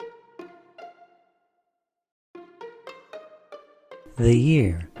The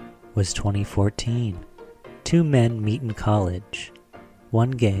year was 2014. Two men meet in college.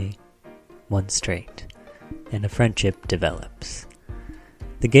 One gay, one straight. And a friendship develops.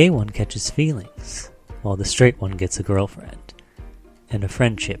 The gay one catches feelings, while the straight one gets a girlfriend. And a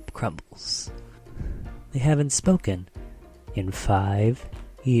friendship crumbles. They haven't spoken in 5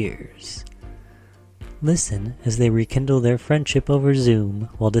 years. Listen as they rekindle their friendship over Zoom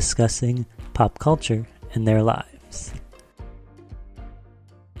while discussing pop culture and their lives.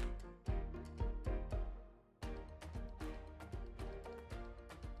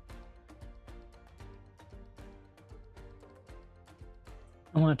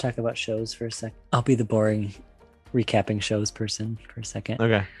 I want to talk about shows for a sec. I'll be the boring recapping shows person for a second.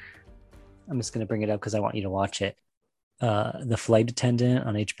 Okay. I'm just going to bring it up because I want you to watch it. The Flight Attendant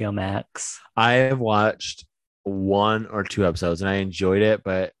on HBO Max. I have watched 1 or 2 episodes and I enjoyed it,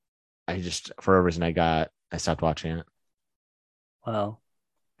 but I just, for a reason I stopped watching it. Well,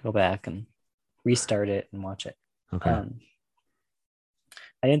 go back and restart it and watch it. Okay.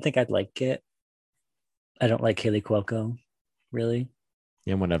 I didn't think I'd like it. I don't like Haley Cuoco, really.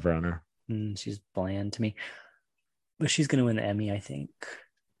 Yeah, whatever on her. She's bland to me. But she's going to win the Emmy, I think.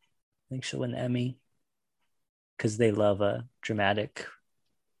 I think she'll win the Emmy. Because they love a dramatic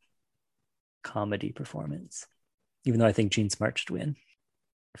comedy performance. Even though I think Gene Smart should win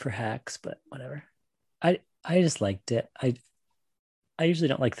for Hacks, but whatever. I just liked it. I usually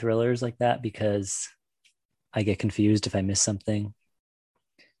don't like thrillers like that because I get confused if I miss something.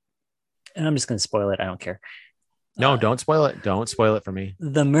 And I'm just going to spoil it. I don't care. No, don't spoil it. Don't spoil it for me.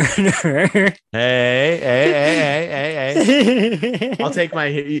 The Murderer. Hey. I'll take my.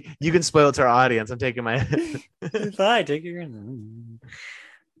 You can spoil it to our audience. I'm taking my. Fine, take your.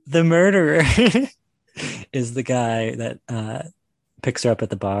 The Murderer is the guy that picks her up at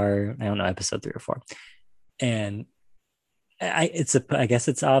the bar. I don't know, episode 3 or 4, and I guess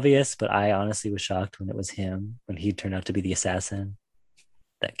it's obvious, but I honestly was shocked when it was him, when he turned out to be the assassin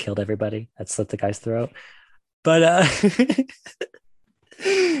that killed everybody, that slit the guy's throat. But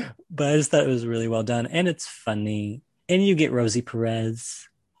but I just thought it was really well done, and it's funny, and you get Rosie Perez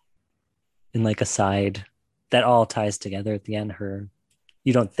in like a side that all ties together at the end.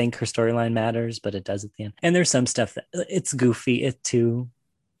 You don't think her storyline matters, but it does at the end. And there's some stuff that it's goofy, it's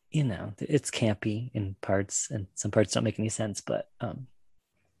campy in parts, and some parts don't make any sense, but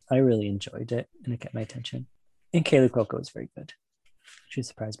I really enjoyed it, and it kept my attention. And Kaylee Cuoco was very good. She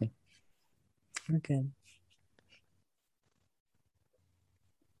surprised me. Okay.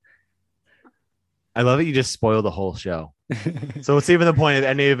 I love that you just spoiled the whole show. So what's even the point of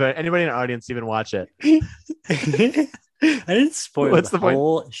anybody in the audience even watch it? I didn't spoil the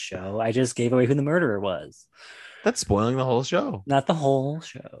whole show. I just gave away who the murderer was. That's spoiling the whole show. Not the whole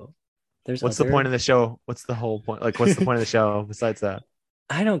show. What's the point of the show? What's the whole point? Like, what's the point of the show besides that?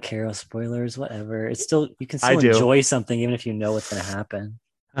 I don't care about spoilers, whatever. It's still, you can still enjoy something even if you know what's going to happen.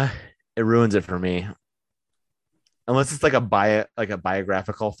 It ruins it for me. Unless it's like a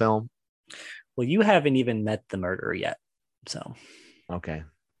biographical film. Well, you haven't even met the murderer yet. So, okay.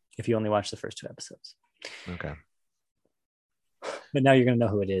 If you only watch the first 2 episodes. Okay. But now you're going to know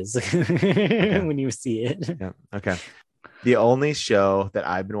who it is when you see it. Yeah. Okay. The only show that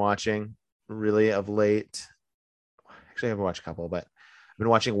I've been watching really of late, actually, I haven't watched a couple, but I've been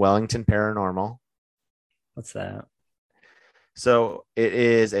watching Wellington Paranormal. What's that? So it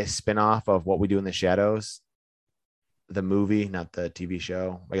is a spinoff of What We Do in the Shadows. The movie, not the TV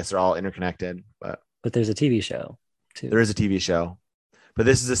show. I guess they're all interconnected, but there's a TV show too. There is a TV show, but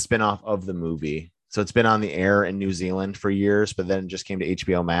this is a spinoff of the movie. So it's been on the air in New Zealand for years, but then it just came to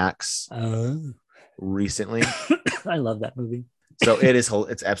HBO Max recently. I love that movie. So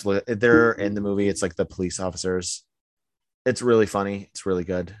it's absolutely, they're in the movie. It's like the police officers. It's really funny. It's really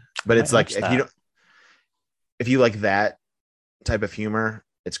good. But it's like, if you like that type of humor,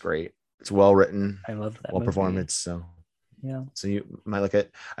 it's great. It's well written. I love that. Well performed. So yeah. So you might look at,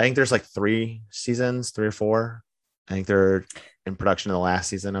 I think there's like 3 seasons, 3 or 4. I think they're in production of the last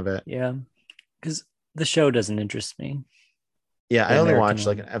season of it. Yeah. Because the show doesn't interest me. Yeah. I only watched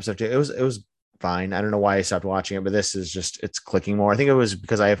like an episode 2. It was fine. I don't know why I stopped watching it, but this is just, it's clicking more. I think it was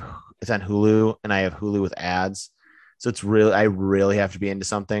because it's on Hulu and I have Hulu with ads. So I really have to be into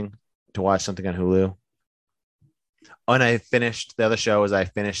something to watch something on Hulu. Oh, and I finished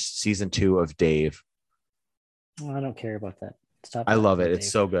season 2 of Dave. Oh, I don't care about that. Stop. I love it. It's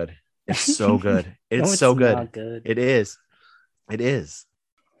so good. It's so good. It's so good. Not good. It is. It is.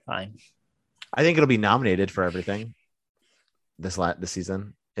 Fine. I think it'll be nominated for everything this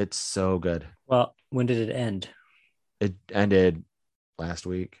season. It's so good. Well, when did it end? It ended last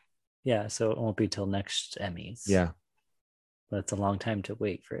week. Yeah, so it won't be till next Emmys. Yeah. But it's a long time to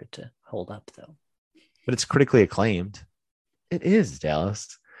wait for it to hold up, though. But it's critically acclaimed. It is,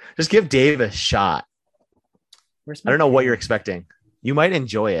 Dallas. Just give Dave a shot. I don't know what you're expecting. You might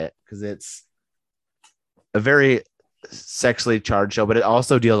enjoy it because it's a very sexually charged show, but it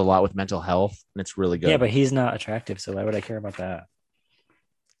also deals a lot with mental health, and it's really good. Yeah, but he's not attractive, so why would I care about that?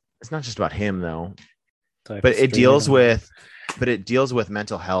 It's not just about him, though. So but it deals with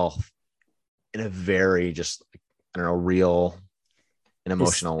mental health in a very just, I don't know, real and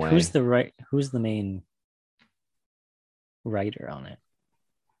emotional way. Who's the main writer on it?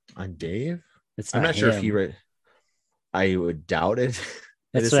 On Dave? I'm not sure if he read. I would doubt it.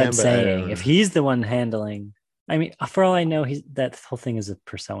 That's what I'm saying. If he's the one handling, I mean, for all I know, that whole thing is a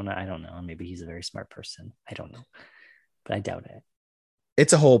persona. I don't know. Maybe he's a very smart person. I don't know, but I doubt it.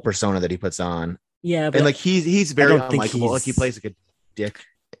 It's a whole persona that he puts on. Yeah, but and like he's very unlikable. Like he plays like a dick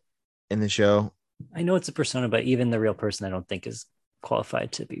in the show. I know it's a persona, but even the real person, I don't think is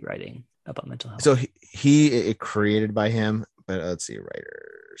qualified to be writing about mental health. So it created by him, but let's see,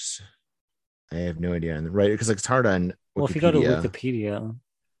 writers. I have no idea on the writer because it's hard on Wikipedia. Well, if you go to Wikipedia,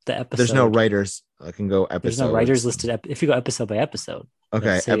 the episode, there's no writers. I can go episode. There's no writers listed. If you go episode by episode.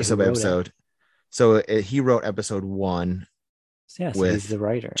 Okay, episode by episode. So he wrote episode 1. Yeah, so he's the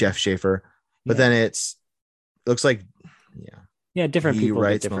writer, Jeff Schaefer. But then it looks like, different people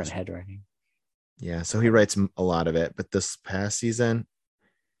write different head writing. Yeah, so he writes a lot of it. But this past season,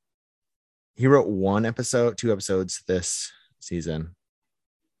 he wrote 2 episodes this season.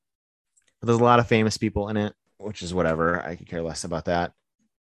 But there's a lot of famous people in it, which is whatever. I could care less about that.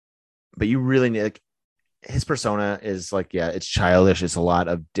 But you really need, like, his persona is like, it's childish. It's a lot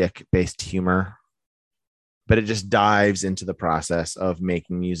of dick-based humor. But it just dives into the process of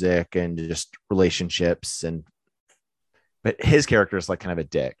making music and just relationships. But his character is like kind of a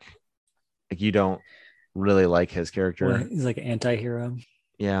dick. Like, you don't really like his character. Well, he's like an anti-hero.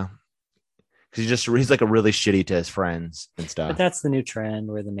 Yeah. Because he's like a really shitty to his friends and stuff. But that's the new trend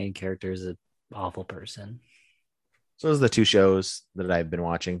where the main character is an awful person. So those are the 2 shows that I've been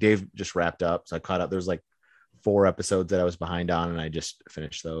watching. Dave just wrapped up. So I caught up. There's like 4 episodes that I was behind on, and I just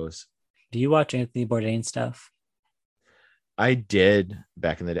finished those. Do you watch Anthony Bourdain stuff? I did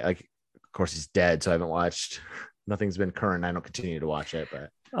back in the day. Like, of course, he's dead, so I haven't watched. Nothing's been current. I don't continue to watch it, but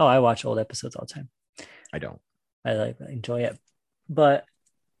I watch old episodes all the time. I don't. I enjoy it, but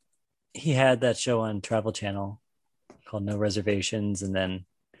he had that show on Travel Channel called No Reservations, and then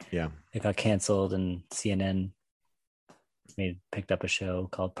it got canceled, and CNN picked up a show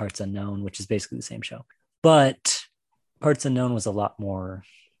called Parts Unknown, which is basically the same show, but Parts Unknown was a lot more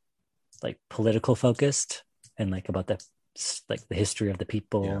like political focused and like about the history of the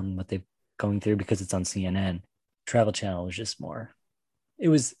people and what they're going through, because it's on CNN. Travel Channel was just more, it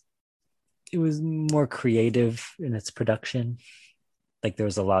was more creative in its production. Like there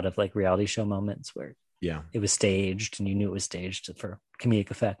was a lot of like reality show moments where it was staged and you knew it was staged for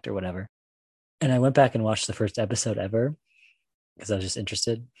comedic effect or whatever. And I went back and watched the first episode ever because I was just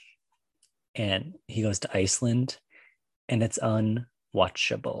interested. And he goes to Iceland and it's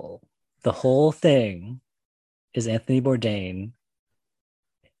unwatchable. The whole thing is Anthony Bourdain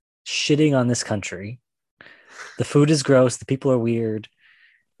shitting on this country. The food is gross. The people are weird.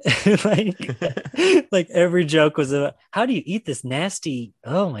 like every joke was about, how do you eat this nasty?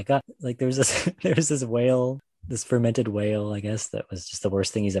 Oh my God. Like there's this whale, this fermented whale, I guess, that was just the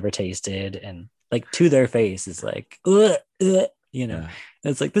worst thing he's ever tasted. And like to their face is like,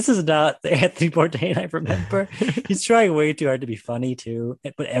 it's like, this is not the Anthony Bourdain I remember. He's trying way too hard to be funny too.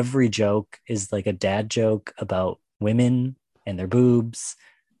 But every joke is like a dad joke about women and their boobs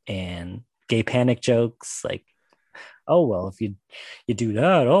and gay panic jokes. Like, oh, well, if you do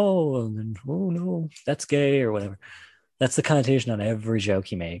that, and then, oh no, that's gay or whatever. That's the connotation on every joke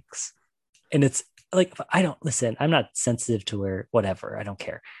he makes. And it's like, I'm not sensitive to whatever. I don't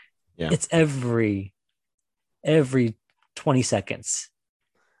care. Yeah. It's every 20 seconds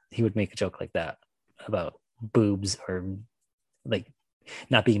he would make a joke like that about boobs or like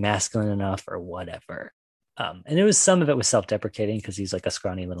not being masculine enough or whatever. And some of it was self-deprecating because he's like a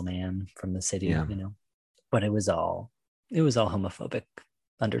scrawny little man from the city, but it was all homophobic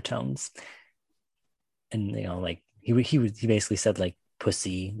undertones. And like he basically said like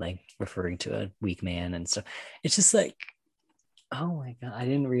pussy, like referring to a weak man and stuff. It's just like, oh my God, I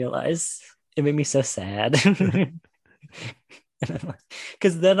didn't realize. It made me so sad.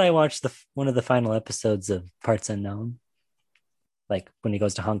 Because then I watched one of the final episodes of Parts Unknown, like when he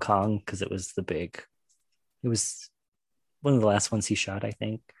goes to Hong Kong, because it was one of the last ones he shot, I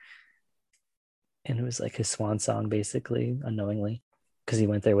think. And it was like his swan song, basically, unknowingly, because he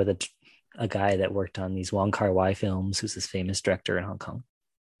went there with a guy that worked on these Wong Kar-wai films, who's this famous director in Hong Kong.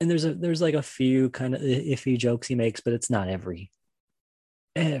 And there's like a few kind of iffy jokes he makes, but it's not every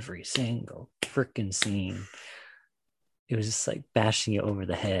single freaking scene. It was just like bashing you over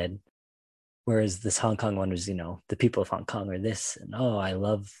the head. Whereas this Hong Kong one was, the people of Hong Kong are this, and oh, I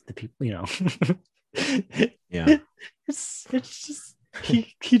love the people, Yeah. It's just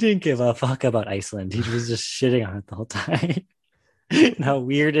he didn't give a fuck about Iceland. He was just shitting on it the whole time. And how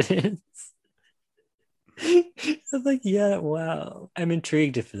weird it is. I was like, yeah, wow. I'm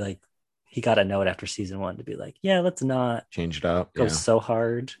intrigued if like he got a note after season 1 to be like, yeah, let's not change it up. Go so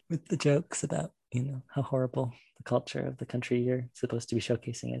hard with the jokes about, how horrible the culture of the country you're supposed to be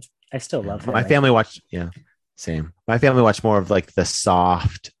showcasing is. I still love my family watched. Yeah, same. My family watched more of like the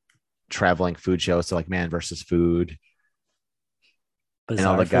soft traveling food shows, so like Man versus Food, Bizarre and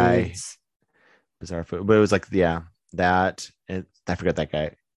all the Foods. Bizarre Food. But it was like, yeah, that. I forgot that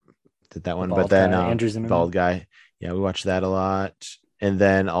guy did that one, but then Andrew Zimmern. bald guy. Yeah, we watched that a lot, and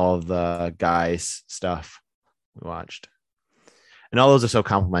then all the guys stuff we watched. And all those are so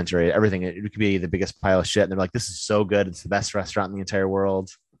complimentary. Everything, it could be the biggest pile of shit. And they're like, this is so good. It's the best restaurant in the entire world.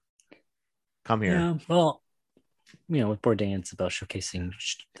 Come here. Yeah, well, with Bourdain, it's about showcasing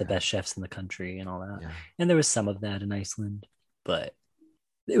the best chefs in the country and all that. Yeah. And there was some of that in Iceland, but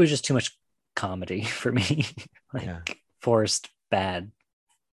it was just too much comedy for me. Forced bad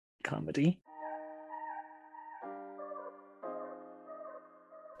comedy.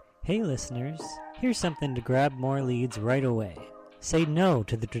 Hey listeners, here's something to grab more leads right away. Say no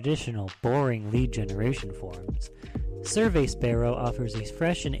to the traditional, boring lead generation forums. Survey Sparrow offers a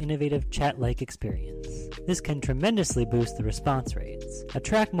fresh and innovative chat-like experience. This can tremendously boost the response rates.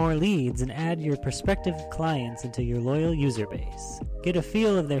 Attract more leads and add your prospective clients into your loyal user base. Get a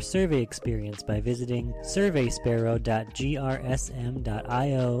feel of their survey experience by visiting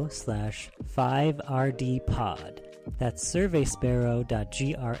surveysparrow.grsm.io/5rdpod. That's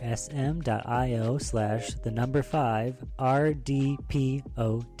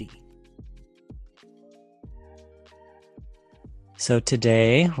surveysparrow.grsm.io/5rdpod. So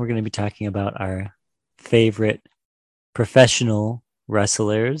today we're going to be talking about our favorite professional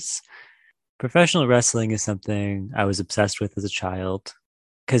wrestlers. Professional wrestling is something I was obsessed with as a child,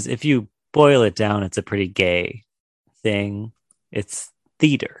 because if you boil it down, it's a pretty gay thing. It's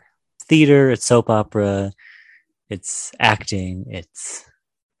theater, it's soap opera, it's acting, it's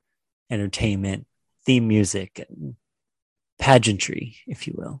entertainment, theme music, and pageantry, if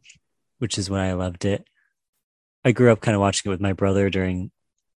you will, which is when I loved it. I grew up kind of watching it with my brother during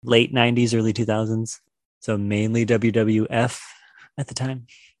late 90s, early 2000s. So mainly WWF at the time.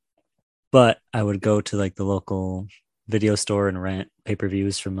 But I would go to like the local video store and rent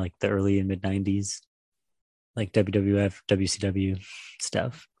pay-per-views from like the early and mid 90s, like WWF, WCW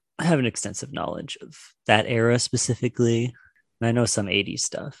stuff. I have an extensive knowledge of that era specifically. And I know some 80s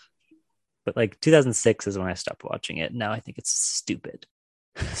stuff. But like 2006 is when I stopped watching it. Now I think it's stupid.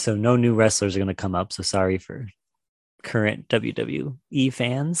 So no new wrestlers are going to come up. So sorry for current WWE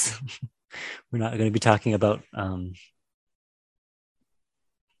fans. We're not going to be talking about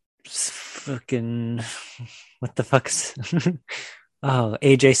fucking what the fuck's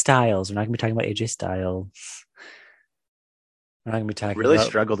AJ Styles. We're not going to be talking about AJ Styles. We're not going to be talking really about...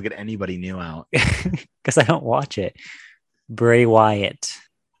 struggled to get anybody new out because I don't watch it. Bray Wyatt,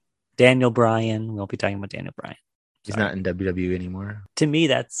 Daniel Bryan. We won't be talking about Daniel Bryan. He's not in WWE anymore. To me,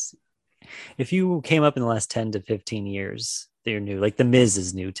 that's... If you came up in the last 10 to 15 years, they're new. Like The Miz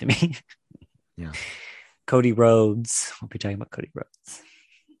is new to me. Yeah. Cody Rhodes. We'll be talking about Cody Rhodes.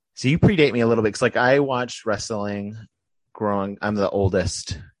 So you predate me a little bit. Cause like I watched wrestling growing. I'm the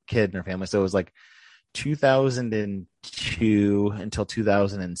oldest kid in our family. So it was like 2002 until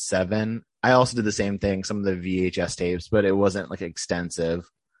 2007. I also did the same thing. Some of the VHS tapes, but it wasn't like extensive.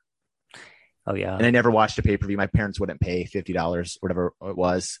 Oh yeah. And I never watched a pay-per-view. My parents wouldn't pay $50, whatever it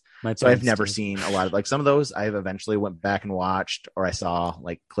was. So I've never seen a lot of like some of those I've eventually went back and watched, or I saw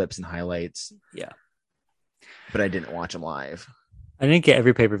like clips and highlights. Yeah. But I didn't watch them live. I didn't get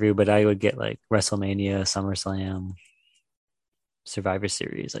every pay-per-view, but I would get like WrestleMania, SummerSlam, Survivor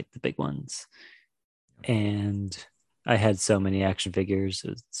Series, like the big ones. And I had so many action figures.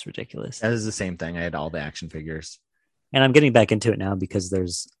 It's ridiculous. That is the same thing. I had all the action figures. And I'm getting back into it now because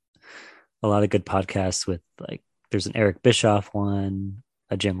there's a lot of good podcasts with like, there's an Eric Bischoff one,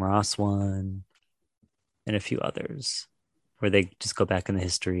 a Jim Ross one, and a few others where they just go back in the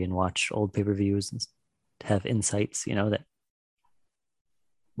history and watch old pay-per-views and have insights, that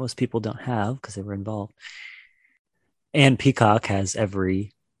most people don't have because they were involved. And Peacock has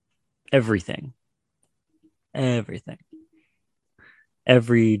everything.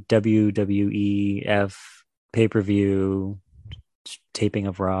 every WWEF pay-per-view, taping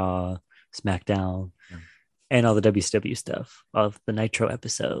of Raw, SmackDown, Yeah. and all the WCW stuff, all of the Nitro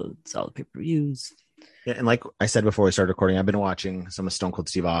episodes, all the pay-per-views. Yeah, and like I said before we started recording, I've been watching some of Stone Cold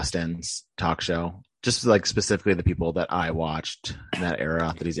Steve Austin's talk show, just like specifically the people that I watched in that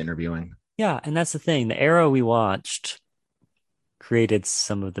era that he's interviewing. Yeah, and that's the thing. The era we watched created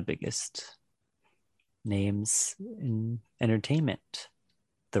some of the biggest names in entertainment.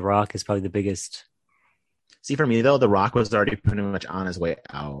 The Rock is probably the biggest. See, for me though, The Rock was already pretty much on his way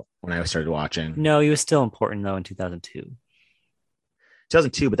out when I started watching. No, he was still important though in 2002.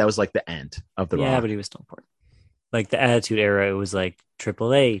 2002, but that was like the end of The Yeah, Rock. but he was still important. Like the Attitude Era, it was like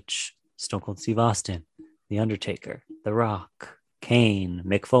Triple H, Stone Cold Steve Austin, The Undertaker, The Rock, Kane,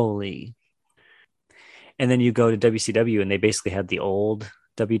 Mick Foley. And then you go to WCW and they basically had the old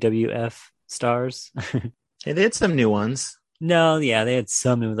WWF stars. Hey, they had some new ones. No, yeah, they had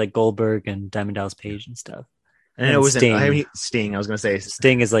some like Goldberg and Diamond Dallas Page and stuff. And it was Sting. I was going to say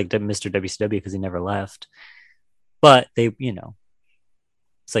Sting is like Mr. WCW because he never left. But they,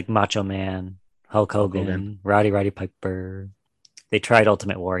 it's like Macho Man, Hulk Hogan, Roddy Piper. They tried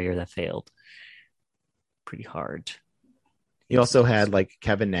Ultimate Warrior, that failed pretty hard. You also had like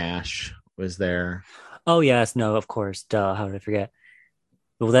Kevin Nash was there. Oh yes, no, of course. Duh, how did I forget?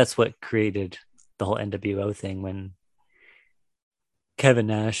 Well, that's what created the whole NWO thing when Kevin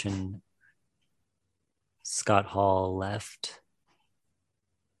Nash and Scott Hall left.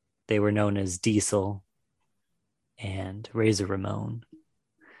 They were known as Diesel and Razor Ramon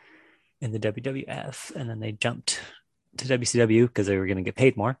in the WWF, and then they jumped to WCW because they were going to get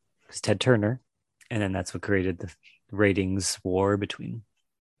paid more because Ted Turner, and then that's what created the ratings war between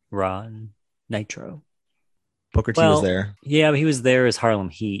Raw and Nitro. Booker T was there. Yeah, but he was there as Harlem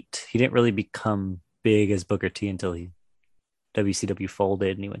Heat. He didn't really become big as Booker T until WCW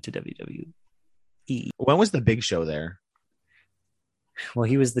folded and he went to WWE. When was the Big Show there? Well,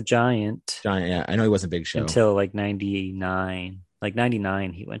 he was the Giant. Yeah. I know he wasn't Big Show. Until like 99. Like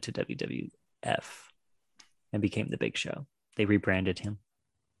 99, he went to WWF and became the Big Show. They rebranded him.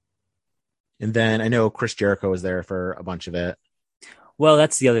 And then I know Chris Jericho was there for a bunch of it. Well,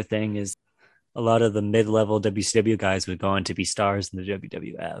 that's the other thing is a lot of the mid-level WCW guys would go on to be stars in the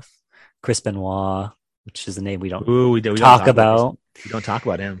WWF. Chris Benoit, which is a name we don't talk about. We don't talk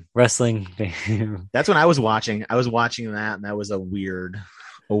about him. Wrestling. That's when I was watching. I was watching that, and that was a weird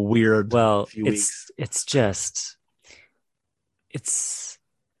few weeks. It's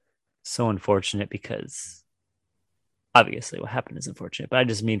so unfortunate because obviously what happened is unfortunate, but I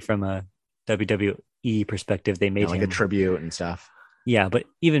just mean from a WWE perspective, they made like him a tribute and stuff. Yeah, but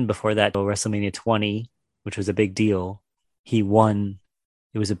even before that, WrestleMania 20, which was a big deal, he won.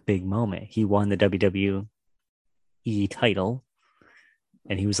 It was a big moment. He won the WWE title,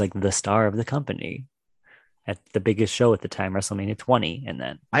 and he was like the star of the company at the biggest show at the time, WrestleMania 20. And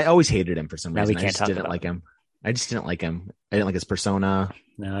then I always hated him for some reason. I just didn't like him. I just didn't like him. I didn't like his persona.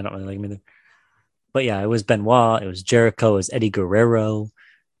 No, I don't really like him either. But yeah, it was Benoit, it was Jericho, it was Eddie Guerrero,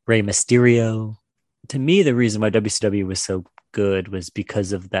 Rey Mysterio. To me, the reason why WCW was so good was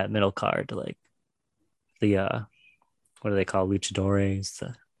because of that middle card, like the what do they call luchadores?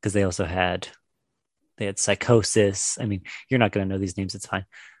 Because they also had Psychosis. I mean, you're not going to know these names. It's fine.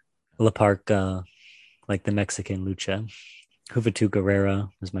 La Parca, like the Mexican lucha. Juventud Guerrera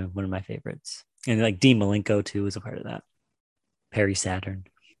was one of my favorites, and like Dean Malenko too was a part of that. Perry Saturn.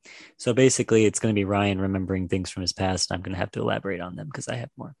 So basically, it's going to be Ryan remembering things from his past. I'm going to have to elaborate on them because I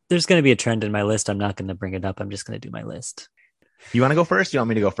have more. There's going to be a trend in my list. I'm not going to bring it up. I'm just going to do my list. You want to go first? You want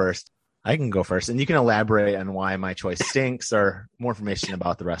me to go first? I can go first, and you can elaborate on why my choice stinks or more information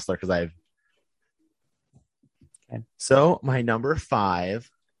about the wrestler because I've. Okay. So my number 5,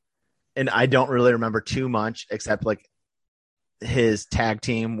 and I don't really remember too much except like his tag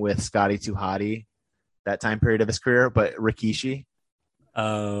team with Scotty 2 Hotty, that time period of his career, but Rikishi.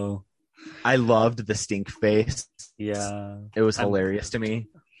 Oh, I loved the stink face. Yeah, it was hilarious to me.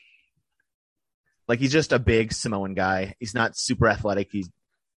 Like he's just a big Samoan guy. He's not super athletic.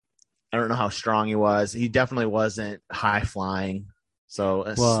 I don't know how strong he was. He definitely wasn't high flying.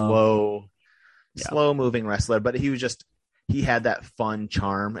 So slow moving wrestler, but he had that fun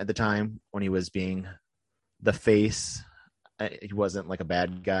charm at the time when he was being the face. He wasn't like a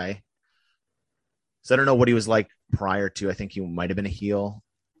bad guy. So I don't know what he was like prior to. I think he might have been a heel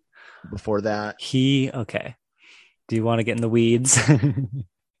before that. Okay. Do you want to get in the weeds?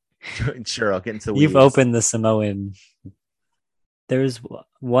 Sure, I'll get into the weeds. You've opened the Samoan. There's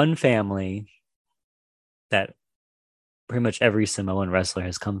one family that pretty much every Samoan wrestler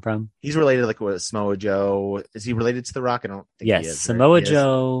has come from. He's related like with Samoa Joe. Is he related to The Rock? I don't think Yes, he is. Samoa Right?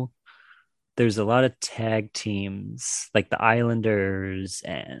 Joe. There's a lot of tag teams like the Islanders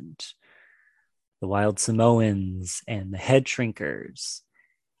and the Wild Samoans and the Head Shrinkers.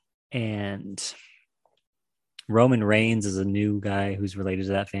 And Roman Reigns is a new guy who's related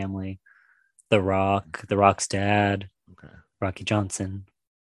to that family. The Rock's dad, Okay. Rocky Johnson.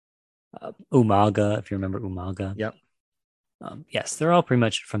 Umaga, if you remember Umaga. Yep. Yes, they're all pretty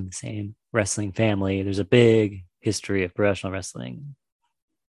much from the same wrestling family. There's a big history of professional wrestling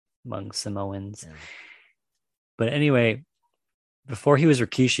among Samoans. Yeah. But anyway, before he was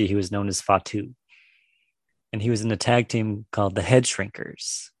Rikishi, he was known as Fatu. And he was in a tag team called the Head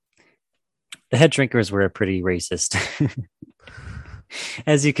Shrinkers. The Head Shrinkers were a pretty racist,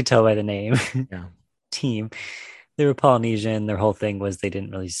 as you could tell by the name, team. They were Polynesian. Their whole thing was they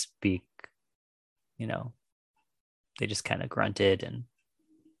didn't really speak, they just kind of grunted and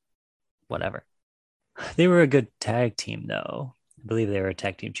whatever. They were a good tag team, though. I believe they were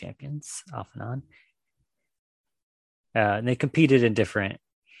tag team champions off and on. And they competed in different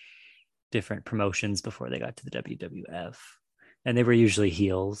promotions before they got to the WWF. And they were usually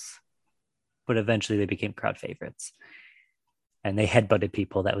heels, but eventually they became crowd favorites. And they headbutted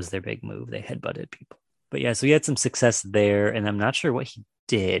people. That was their big move. They headbutted people. But yeah, so he had some success there, and I'm not sure what he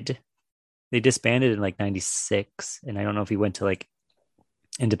did. They disbanded in like 96, and I don't know if he went to like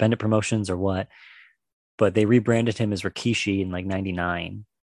independent promotions or what, but they rebranded him as Rikishi in like 99.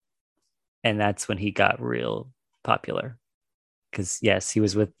 And that's when he got real popular. Because yes, he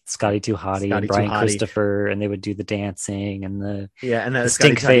was with Scotty 2 Hotty and Brian Christopher, and they would do the dancing and the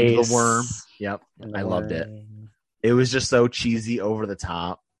stink face, the worm. Yep, I loved it. It was just so cheesy, over the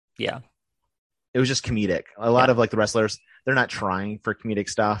top. Yeah, it was just comedic. A lot of like the wrestlers, they're not trying for comedic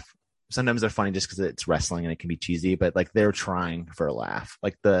stuff. Sometimes they're funny just because it's wrestling and it can be cheesy, but like they're trying for a laugh.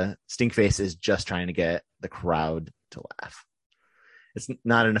 Like the stink face is just trying to get the crowd to laugh. It's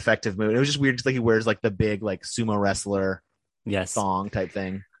not an effective move. It was just weird because like he wears like the big like sumo wrestler thong type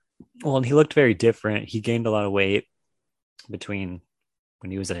thing. Well, and he looked very different. He gained a lot of weight between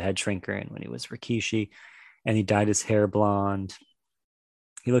when he was a Head Shrinker and when he was Rikishi, and he dyed his hair blonde.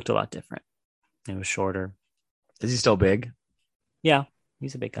 He looked a lot different. He was shorter. Is he still big? Yeah,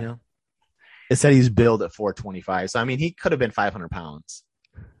 he's a big guy. Yeah. It said he's billed at 425. So, I mean, he could have been 500 pounds.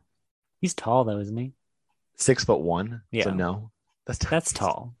 He's tall, though, isn't he? 6'1". Yeah. So, no. That's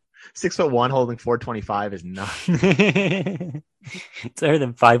tall. 6'1" holding 425 is not. It's better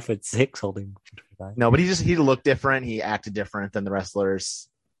than 5'6" holding 425. No, but he looked different. He acted different than the wrestlers.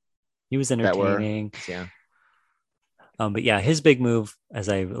 He was entertaining. Yeah. But yeah, his big move, as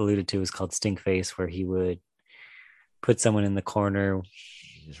I alluded to, was called Stink Face, where he would put someone in the corner,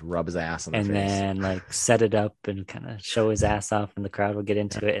 just rub his ass on their face, and then like set it up and kind of show his ass off, and the crowd would get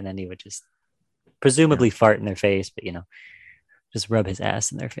into it, and then he would just presumably fart in their face, but just rub his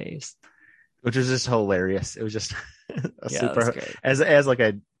ass in their face, which was just hilarious. It was just super as like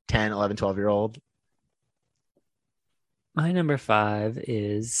a 10, 11, 12-year-old. My number 5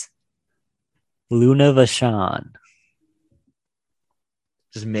 is Luna Vachon.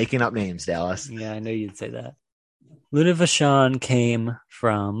 Just making up names, Dallas. Yeah, I know you'd say that. Luna Vachon came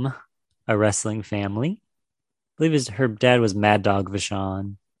from a wrestling family. I believe her dad was Mad Dog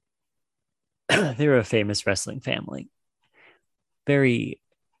Vachon. They were a famous wrestling family. Very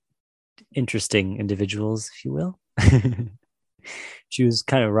interesting individuals, if you will. She was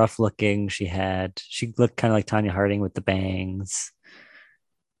kind of rough looking. She looked kind of like Tanya Harding with the bangs,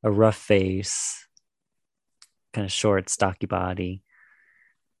 a rough face, kind of short, stocky body.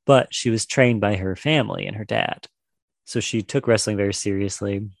 But she was trained by her family and her dad. So she took wrestling very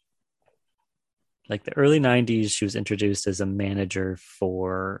seriously. Like the early 90s, she was introduced as a manager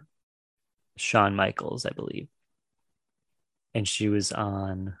for Shawn Michaels, I believe. And she was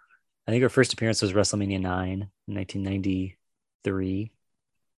on, I think her first appearance was WrestleMania 9 in 1993.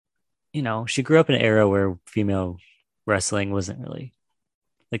 She grew up in an era where female wrestling wasn't really,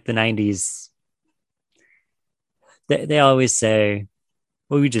 like the 90s. They always say,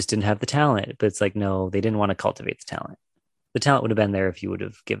 well, we just didn't have the talent. But it's like, no, they didn't want to cultivate the talent. The talent would have been there if you would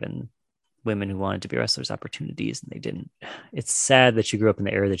have given women who wanted to be wrestlers opportunities, and they didn't. It's sad that she grew up in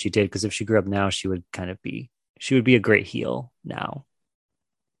the era that she did, because if she grew up now, she would be a great heel now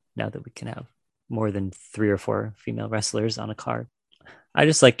that we can have more than 3 or 4 female wrestlers on a card. I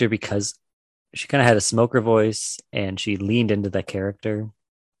just liked her because she kind of had a smoker voice, and she leaned into that character,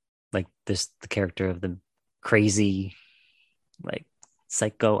 like the character of the crazy, like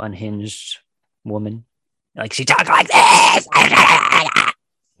psycho unhinged woman. Like she talked like this.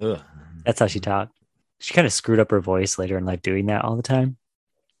 Ugh. That's how she talked. she kind of screwed up her voice later in life doing that all the time.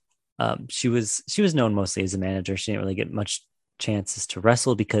 She was known mostly as a manager. She didn't really get much chances to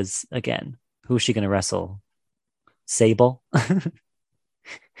wrestle because, again, who is she going to wrestle? Sable.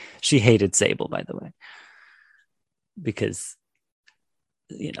 She hated Sable, by the way, because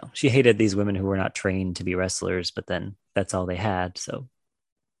she hated these women who were not trained to be wrestlers, but then that's all they had, so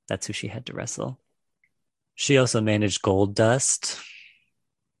that's who she had to wrestle. She also managed Goldust,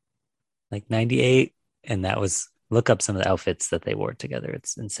 like 98, and that was look up some of the outfits that they wore together.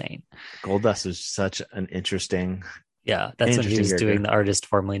 It's insane. Goldust is such an interesting. Yeah, that's when he was character. doing the artist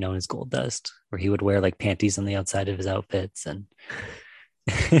formerly known as Goldust, where he would wear like panties on the outside of his outfits and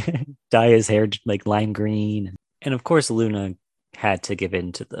dye his hair like lime green. And of course, Luna had to give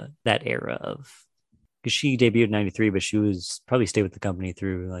in to that era of, because she debuted in 93, but she was probably stayed with the company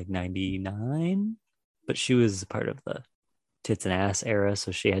through like 99. But she was part of the tits and ass era,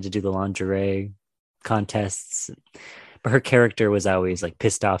 so she had to do the lingerie contests. But her character was always like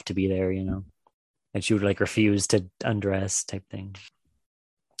pissed off to be there, and she would like refuse to undress type thing.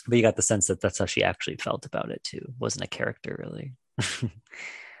 But you got the sense that that's how she actually felt about it too. It wasn't a character really.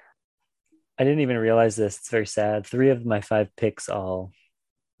 I didn't even realize this. It's very sad. 3 of my 5 picks, all,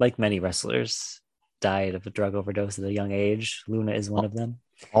 like many wrestlers, died of a drug overdose at a young age. Luna is one of them.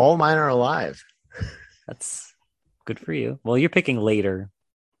 All mine are alive. That's good for you. Well, you're picking later,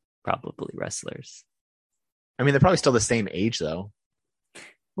 probably wrestlers. I mean, they're probably still the same age, though.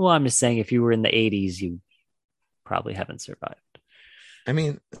 Well, I'm just saying, if you were in the 80s, you probably haven't survived. I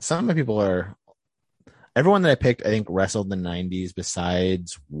mean, some of my people are. Everyone that I picked, I think, wrestled in the 90s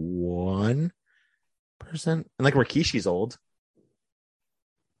besides one person. And like Rikishi's old.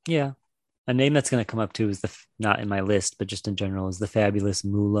 Yeah. A name that's going to come up too is not in my list, but just in general, is the fabulous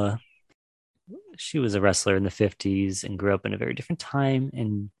Moolah. She was a wrestler in the 50s and grew up in a very different time.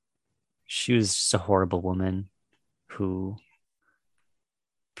 And she was just a horrible woman who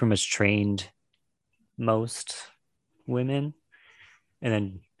pretty much trained most women. And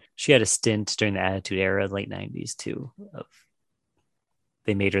then she had a stint during the Attitude Era, late 90s too.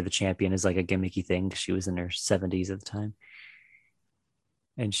 They made her the champion as like a gimmicky thing because she was in her 70s at the time.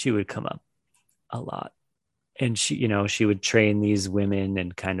 And she would come up a lot. And she would train these women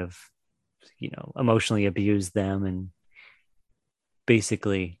and kind of, emotionally abuse them and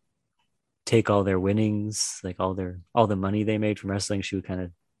basically take all their winnings, like all the money they made from wrestling. She would kind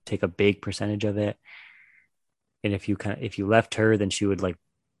of take a big percentage of it. And if you left her, then she would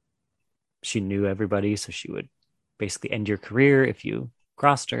she knew everybody. So she would basically end your career if you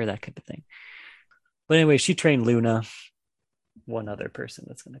crossed her, that type of thing. But anyway, she trained Luna, one other person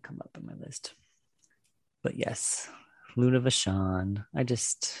that's going to come up on my list. But yes, Luna Vachon.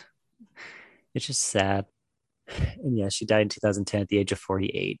 It's just sad. And yeah, she died in 2010 at the age of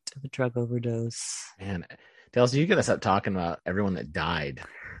 48 of a drug overdose. Man, Dales, you gotta stop talking about everyone that died.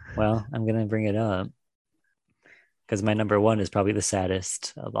 Well, I'm going to bring it up because my number 1 is probably the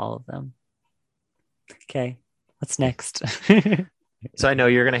saddest of all of them. Okay, what's next? So I know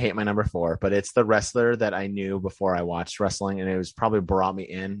you're going to hate my number 4, but it's the wrestler that I knew before I watched wrestling, and it was probably brought me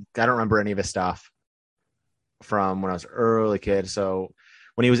in. I don't remember any of his stuff from when I was an early kid. So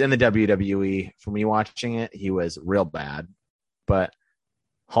when he was in the WWE, for me watching it, he was real bad. But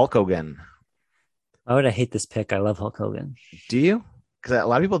Hulk Hogan. Why would I hate this pick? I love Hulk Hogan. Do you? Because a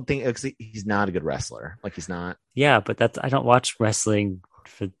lot of people think he's not a good wrestler. Like he's not. Yeah, but I don't watch wrestling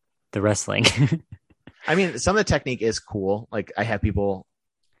for the wrestling. I mean, some of the technique is cool. Like I have people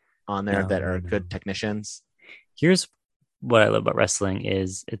on there that are good technicians. Here's what I love about wrestling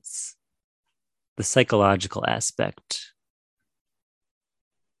is it's the psychological aspect.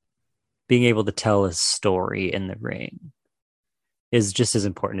 Being able to tell a story in the ring is just as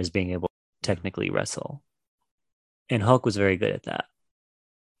important as being able to technically wrestle. And Hulk was very good at that.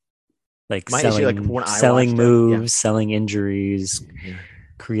 Like selling moves, selling injuries,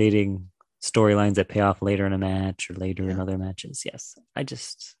 creating storylines that pay off later in a match or later in other matches. Yes.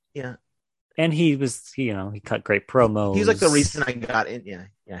 And he was, he cut great promos. He was like the reason I got in.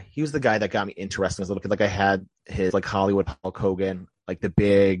 Yeah. He was the guy that got me into wrestling as a little kid. Like I had his like Hollywood Hulk Hogan, like the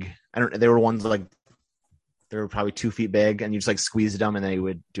big, they were ones like, they were probably 2 feet big and you just like squeezed them and then he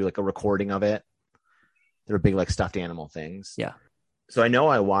would do like a recording of it. They were big like stuffed animal things. Yeah. So I know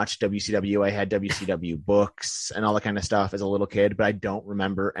I watched WCW. I had WCW books and all that kind of stuff as a little kid, but I don't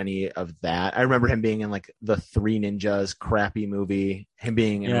remember any of that. I remember him being in like the Three Ninjas crappy movie, him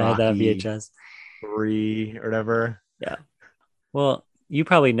being in Rocky that VHS 3 or whatever. Yeah. Well, you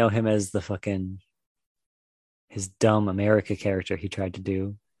probably know him as his dumb America character he tried to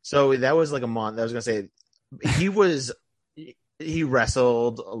do. So that was like a month. I was going to say he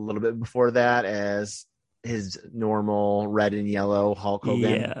wrestled a little bit before that as his normal red and yellow Hulk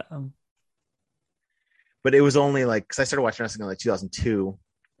Hogan. Yeah. But it was only like, because I started watching wrestling in like 2002.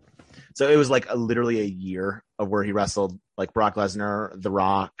 So it was like literally a year of where he wrestled like Brock Lesnar, The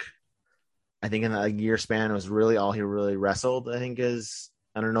Rock. I think in a year span, it was really all he really wrestled. I think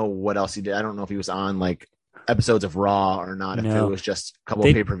I don't know what else he did. I don't know if he was on like episodes of Raw or not. If it was just a couple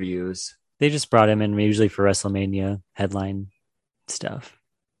of pay-per-views. They just brought him in usually for WrestleMania headline stuff.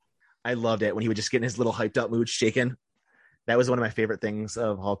 I loved it when he would just get in his little hyped up mood, shaking. That was one of my favorite things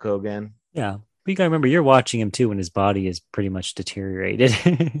of Hulk Hogan. Yeah. But you got to remember, you're watching him too when his body is pretty much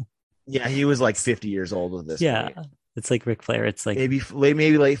deteriorated. Yeah, he was like 50 years old at this point. It's like Ric Flair. It's like maybe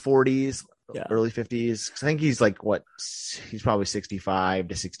late 40s, early 50s. I think he's like he's probably 65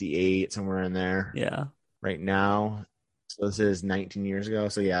 to 68, somewhere in there. Yeah. Right now. So this is 19 years ago.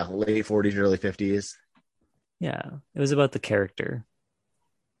 So yeah, late 40s, early 50s. Yeah, it was about the character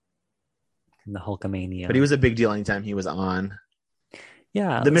and the Hulkamania. But he was a big deal anytime he was on.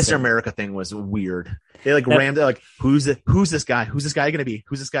 Yeah, the Mr. America thing was weird. They rammed it like, who's this guy? Who's this guy gonna be?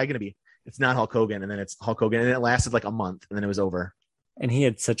 Who's this guy gonna be? It's not Hulk Hogan, and then it's Hulk Hogan, and it lasted like a month, and then it was over. And he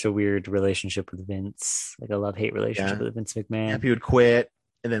had such a weird relationship with Vince, like a love-hate relationship with Vince McMahon. Yeah, he would quit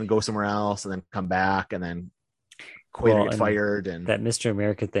and then go somewhere else, and then come back, and then quit and get fired. And that Mr.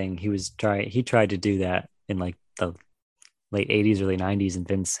 America thing, he tried to do that in like the late 80s, early 90s, and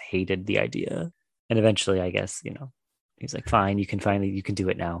Vince hated the idea. And eventually, I guess, he's like, fine, you can do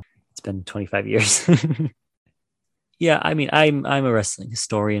it now. It's been 25 years. Yeah, I mean, I'm a wrestling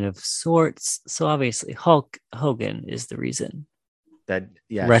historian of sorts, so obviously Hulk Hogan is the reason that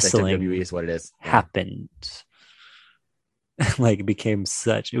wrestling WWE is what it is. Happened. Like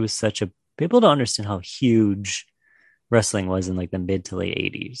it was such a, people don't understand how huge wrestling was in like the mid to late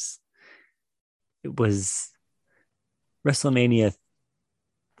 80s. It was WrestleMania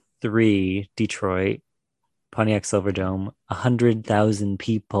 3, Detroit, Pontiac Silverdome, 100,000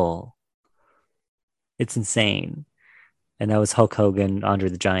 people. It's insane. And that was Hulk Hogan, Andre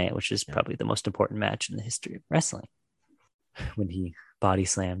the Giant, which is probably the most important match in the history of wrestling, when he body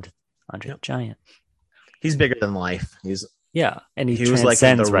slammed Andre the Giant. He's bigger than life. And he was like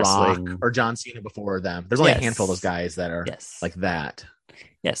the wrestling. Rock or John Cena before them. There's only a handful of those guys that are like that.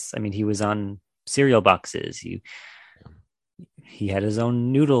 Yes, I mean, he was on cereal boxes. He had his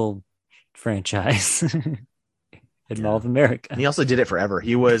own noodle franchise in Mall of America. And he also did it forever.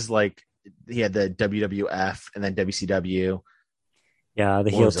 He was like, he had the WWF and then WCW. Yeah, the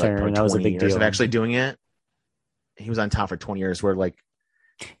heel turn. That was a big deal. Of actually doing it. He was on top for 20 years. Where like,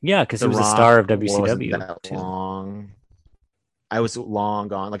 because he was a star of WCW. That long. I was long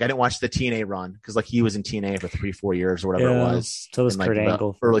gone. Like I didn't watch the TNA run because like he was in TNA for 3-4 years or whatever it was. So was Kurt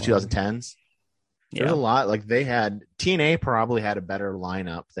Angle. Early 2010s. There's a lot. Like TNA probably had a better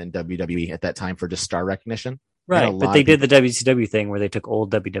lineup than WWE at that time for just star recognition. Right, but they did the WCW thing where they took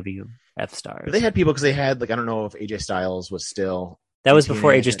old WWF stars. But they had people because they had like, I don't know if AJ Styles was still. That was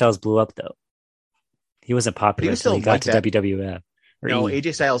before AJ Styles blew up though. He wasn't popular until he got to WWF.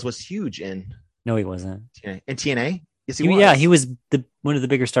 AJ Styles was huge in. No, he wasn't. TNA. In TNA? Yes, he was. Yeah, he was one of the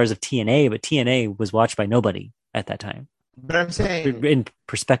bigger stars of TNA, but TNA was watched by nobody at that time. But I'm saying, in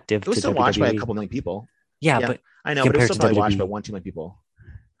perspective, it was still watched by a couple million people. Yeah, but I know, but it was still probably watched by 1-2 million people.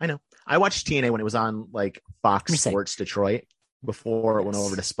 I know. I watched TNA when it was on like Fox Sports Detroit before it went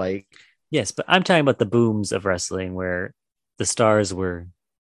over to Spike. Yes, but I'm talking about the booms of wrestling where the stars were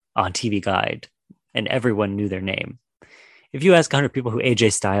on TV Guide and everyone knew their name. If you ask 100 people who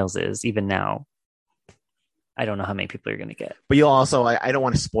AJ Styles is, even now, I don't know how many people you're going to get. But you'll also, I don't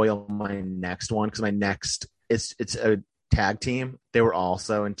want to spoil my next one because my next, it's a tag team. They were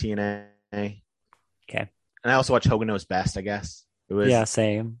also in TNA. Okay. And I also watched Hogan Knows Best, I guess. It was,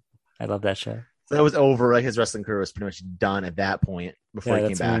 same. I love that show. So that was over. Like his wrestling career was pretty much done at that point before he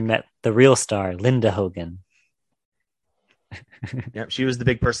came back. When we met the real star, Linda Hogan. Yep, she was the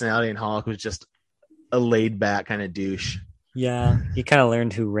big personality, and Hulk was just a laid back kind of douche. Yeah, he kind of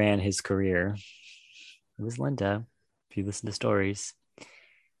learned who ran his career. It was Linda, if you listen to stories.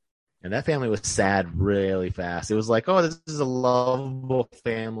 And that family was sad really fast. It was like, oh, this is a lovable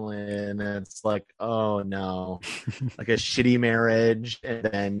family. And it's like, oh, no. Like a shitty marriage. And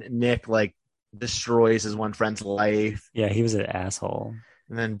then Nick, like, destroys his one friend's life. Yeah, he was an asshole.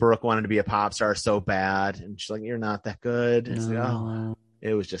 And then Brooke wanted to be a pop star so bad. And she's like, you're not that good. It's like, oh,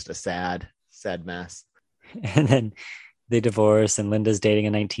 it was just a sad, sad mess. And then they divorce, and Linda's dating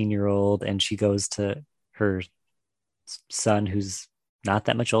a 19-year-old. And she goes to her son, who's not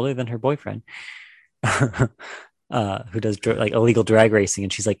that much older than her boyfriend, who does like illegal drag racing,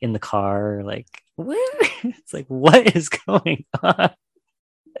 and she's like in the car, like, where? It's like, what is going on?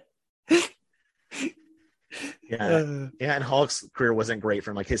 Yeah, yeah, and Hulk's career wasn't great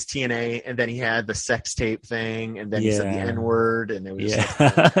from like his TNA, and then he had the sex tape thing, and then he said the N word, and it was just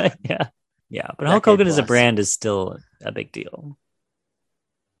like yeah. But Hulk Hogan as a brand is still a big deal,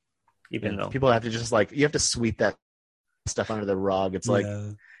 even though people have to just like you have to sweep that stuff under the rug. It's like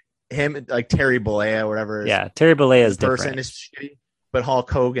him, like Terry Bollea, or whatever. Yeah, Terry Bollea is person different. is shitty, but Hulk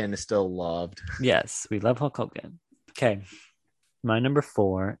Hogan is still loved. Yes, we love Hulk Hogan. Okay, my number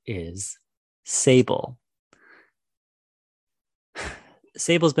 4 is Sable.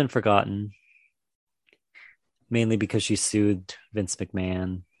 Sable's been forgotten, mainly because she sued Vince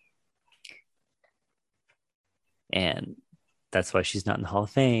McMahon. And that's why she's not in the Hall of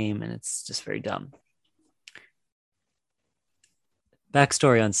Fame, and it's just very dumb.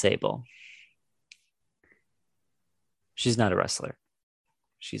 Backstory on Sable. She's not a wrestler.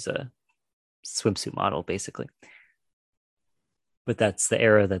 She's a swimsuit model, basically. But that's the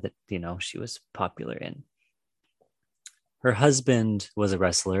era that she was popular in. Her husband was a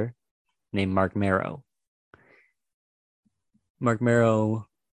wrestler named Mark Marrow. Mark Marrow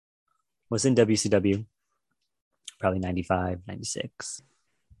was in WCW, probably 95, 96.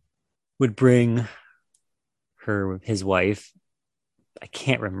 Would bring his wife, I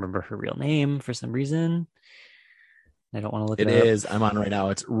can't remember her real name for some reason. I don't want to look it up. It is. I'm on right now.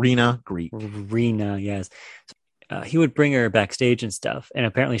 It's Rena Greek. Rena, yes. He would bring her backstage and stuff. And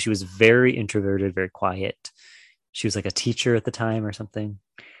apparently she was very introverted, very quiet. She was like a teacher at the time or something.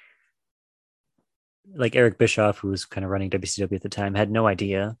 Like Eric Bischoff, who was kind of running WCW at the time, had no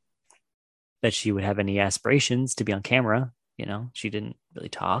idea that she would have any aspirations to be on camera. She didn't really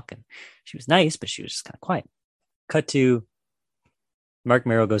talk, and she was nice, but she was just kind of quiet. Cut to Mark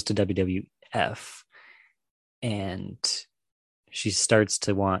Marrow goes to WWF, and she starts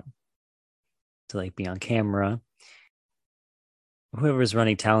to want to like be on camera. Whoever was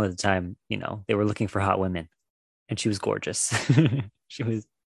running talent at the time, they were looking for hot women, and she was gorgeous. She was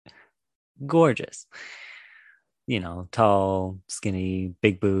gorgeous. Tall, skinny,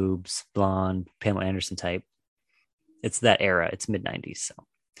 big boobs, blonde, Pamela Anderson type. It's that era. It's mid-90s. So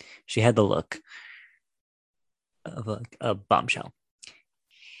she had the look of a bombshell.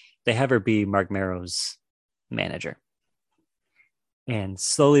 They have her be Mark Marrow's manager. And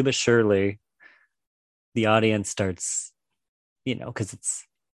slowly but surely, the audience starts, because it's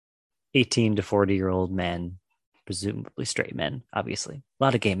 18 to 40-year-old men, presumably straight men, obviously. A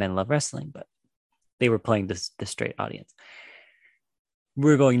lot of gay men love wrestling, but they were playing the straight audience.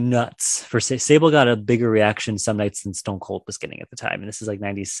 We're going nuts. For Sable got a bigger reaction some nights than Stone Cold was getting at the time. And this is like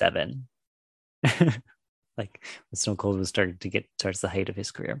 97. Like when Stone Cold was starting to get towards the height of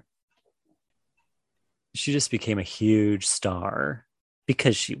his career. She just became a huge star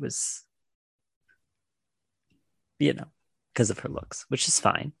because she was, because of her looks, which is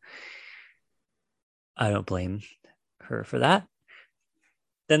fine. I don't blame her for that.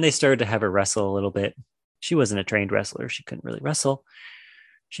 Then they started to have her wrestle a little bit. She wasn't a trained wrestler. She couldn't really wrestle.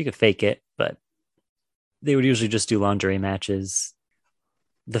 She could fake it, but they would usually just do lingerie matches.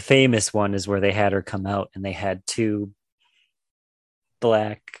 The famous one is where they had her come out and they had 2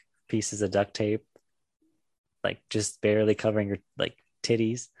 black pieces of duct tape, like just barely covering her like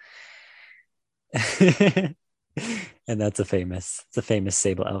titties. And it's a famous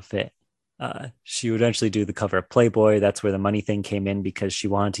Sable outfit. She would eventually do the cover of Playboy. That's where the money thing came in because she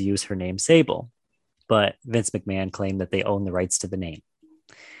wanted to use her name Sable. But Vince McMahon claimed that they own the rights to the name.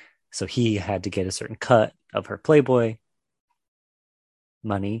 So he had to get a certain cut of her Playboy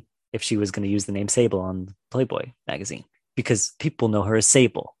money if she was going to use the name Sable on the Playboy magazine. Because people know her as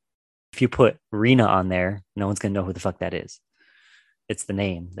Sable. If you put Rena on there, no one's going to know who the fuck that is. It's the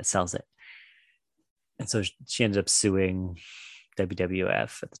name that sells it. And so she ended up suing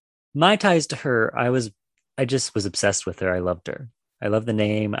WWF. My ties to her, I just was obsessed with her. I loved her. I love the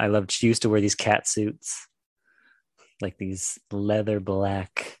name. She used to wear these cat suits, like these leather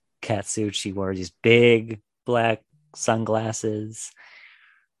black cat suits. She wore these big black sunglasses.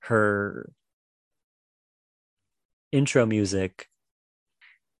 Her intro music,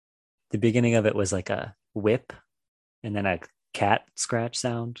 the beginning of it was like a whip and then a cat scratch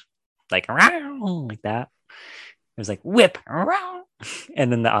sound, like that. It was like whip,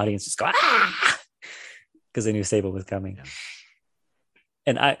 and then the audience just go because they knew Sable was coming. Yeah.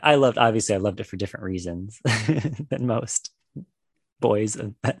 And I loved it for different reasons than most boys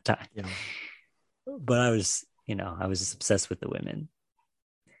at that time. Yeah. But I was just obsessed with the women.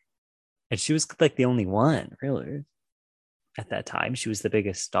 And she was like the only one, really. At that time, she was the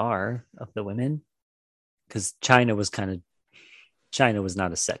biggest star of the women. Because China was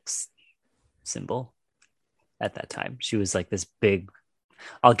not a sex symbol at that time. She was like this big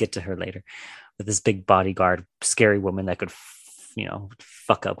I'll get to her later. With this big bodyguard, scary woman that could,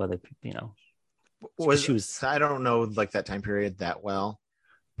 fuck up other people. She was. I don't know like that time period that well,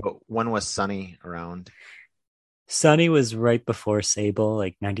 but when was Sunny around? Sunny was right before Sable,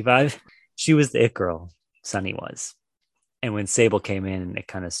 like 95. She was the it girl. Sunny was, and when Sable came in, it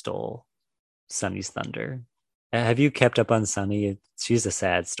kind of stole Sunny's thunder. Have you kept up on Sunny? She's a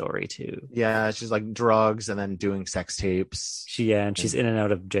sad story too. Yeah, she's like drugs and then doing sex tapes. And she's in and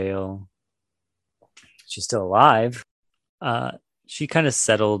out of jail. She's still alive. She kind of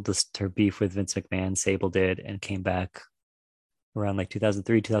settled her beef with Vince McMahon, Sable did, and came back around like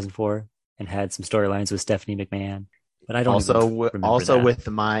 2003, 2004, and had some storylines with Stephanie McMahon. But I don't also with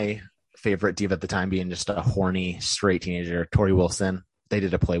my favorite diva at the time being just a horny straight teenager, Tori Wilson. They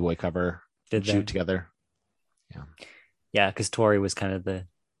did a Playboy cover shoot together. Yeah, because Tori was kind of the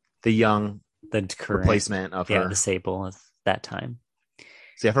current replacement of her. The Sable at that time.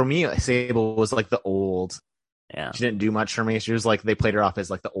 So yeah, for me, Sable was like the old. Yeah, she didn't do much for me. She was like, they played her off as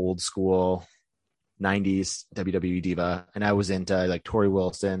like the old school 90s WWE diva, and I was into like Tori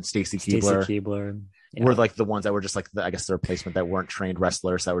Wilson, Stacy Keibler. Were like the ones that were just like I guess the replacement that weren't trained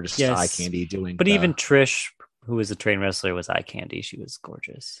wrestlers that were just eye candy doing. But even Trish, who was a trained wrestler, was eye candy. She was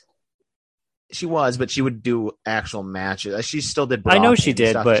gorgeous. She was, but she would do actual matches. She still did. Bra I know she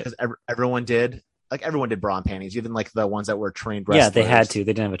did, but because everyone did. Like everyone did bra and panties, even like the ones that were trained wrestlers. Yeah, they had to.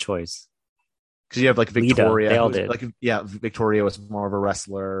 They didn't have a choice. Because you have like Victoria. Lita, they all did. Like Victoria was more of a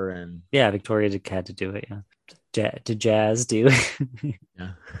wrestler, and Victoria had to do it. Yeah, did Jazz do?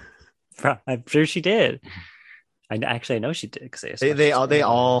 Yeah, I'm sure she did. I know she did because they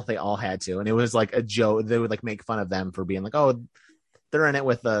all had to, and it was like a joke. They would like make fun of them for being like, oh, they're in it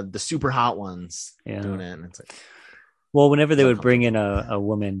with the super hot ones doing it. And it's like, well, whenever they would bring in a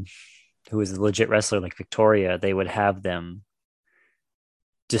woman who was a legit wrestler like Victoria, they would have them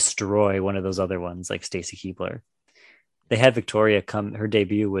destroy one of those other ones like Stacy Keibler. They had Victoria come. Her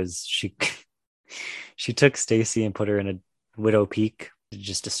debut was she took Stacy and put her in a Widow Peak.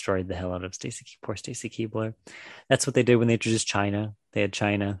 Just destroyed the hell out of poor Stacy Keibler. That's what they did when they introduced Chyna. They had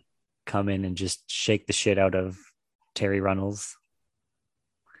Chyna come in and just shake the shit out of Terry Runnels,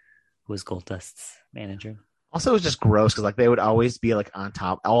 who was Goldust's manager. Also, it was just gross because like they would always be like on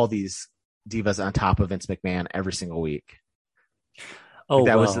top. All these divas on top of Vince McMahon every single week. Oh, like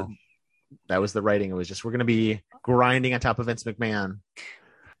that was the writing. It was just we're gonna be grinding on top of Vince McMahon.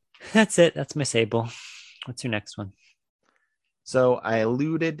 That's it. That's my Sable. What's your next one? So I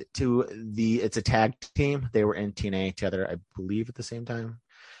alluded to it's a tag team. They were in TNA together, I believe, at the same time,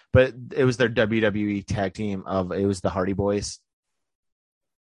 but it was their WWE tag team it was the Hardy Boys,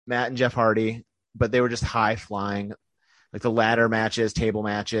 Matt and Jeff Hardy, but they were just high flying, like the ladder matches, table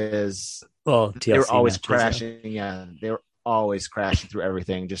matches. Well, they were always crashing. Yeah, they were always crashing through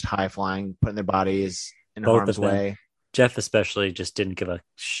everything, just high flying, putting their bodies in harm's way. Jeff especially just didn't give a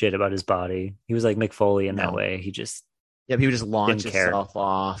shit about his body. He was like Mick Foley in that way. He just he would just launch himself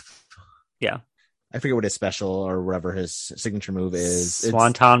off. Yeah. I forget what his special or whatever his signature move is.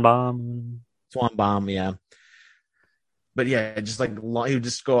 Swan Bomb, yeah. But yeah, just like he would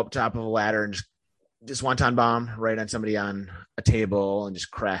just go up top of a ladder and just Swanton Bomb right on somebody on a table and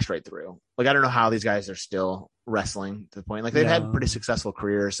just crash right through. Like, I don't know how these guys are still wrestling to the point. Like, they've had pretty successful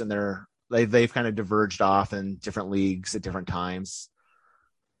careers and they've kind of diverged off in different leagues at different times.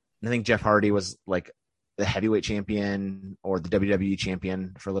 And I think Jeff Hardy was like the heavyweight champion or the WWE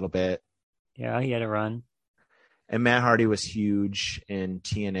champion for a little bit. Yeah, he had a run. And Matt Hardy was huge in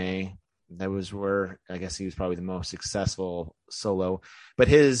TNA. That was where I guess he was probably the most successful solo. But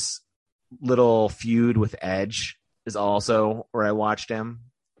his little feud with Edge is also where I watched him.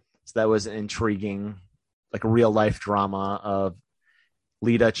 So that was intriguing, like a real life drama of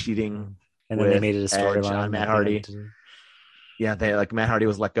Lita cheating. And then they made it a storyline on Matt Hardy. Yeah, Matt Hardy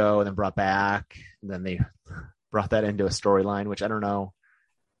was let go and then brought back. And then they brought that into a storyline, which I don't know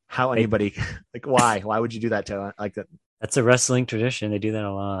how anybody like why would you do that to like that? That's a wrestling tradition. They do that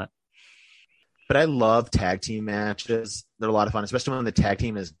a lot. But I love tag team matches. They're a lot of fun, especially when the tag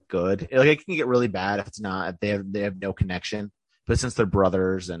team is good. Like, it can get really bad if it's not. They have no connection. But since they're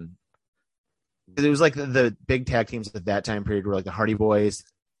brothers, and it was like the big tag teams at that time period were like the Hardy Boys,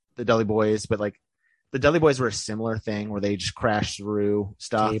 the Dudley Boys. But like the Dudley Boys were a similar thing where they just crash through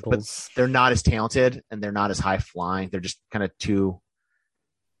stuff. But they're not as talented and they're not as high flying. They're just kind of two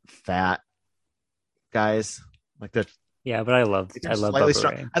fat guys. Like the Yeah, but I love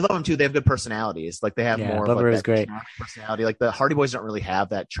Bubba Ray. I love them too. They have good personalities. Like they have more Bubba of is great personality. Like the Hardy Boys don't really have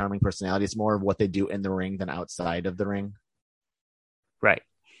that charming personality. It's more of what they do in the ring than outside of the ring. Right.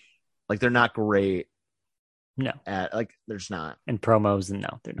 Like they're not great. No. There's not. And promos, and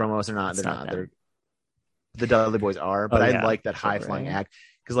no, they're not. Promos are not. It's They're not. them. They're the Dudley Boys are, but I like that high flying act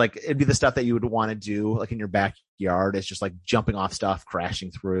because like it'd be the stuff that you would want to do like in your backyard. It's just like jumping off stuff,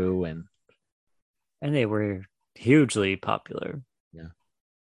 crashing through, and they were hugely popular. Yeah.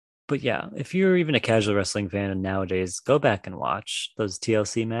 But yeah, if you're even a casual wrestling fan nowadays, go back and watch those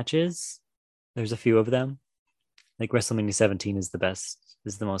TLC matches. There's a few of them. Like WrestleMania 17 is the best,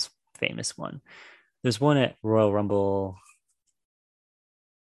 is the most famous one. There's one at Royal Rumble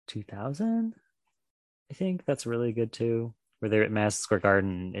 2000, I think. That's really good too. Where they're at Madison Square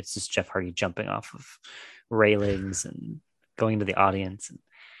Garden. It's just Jeff Hardy jumping off of railings and going to the audience.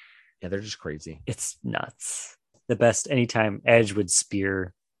 Yeah, they're just crazy. It's nuts. The best anytime Edge would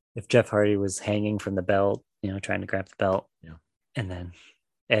spear, if Jeff Hardy was hanging from the belt, trying to grab the belt. Yeah. And then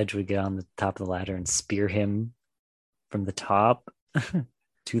Edge would get on the top of the ladder and spear him from the top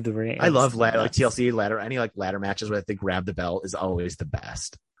to the ring. I love ladder, like TLC ladder. Any like ladder matches where they grab the belt is always the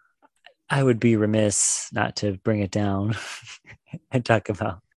best. I would be remiss not to bring it down and talk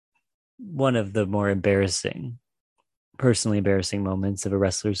about one of the more personally embarrassing moments of a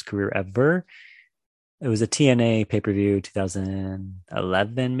wrestler's career ever. It was a TNA pay-per-view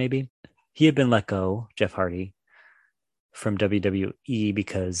 2011, maybe. He had been let go, Jeff Hardy, from WWE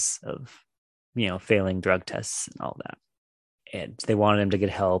because of, failing drug tests and all that. And they wanted him to get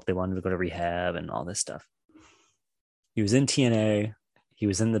help. They wanted him to go to rehab and all this stuff. He was in TNA. He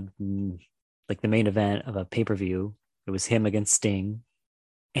was in the main event of a pay-per-view. It was him against Sting.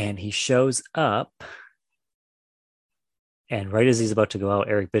 And he shows up. And right as he's about to go out,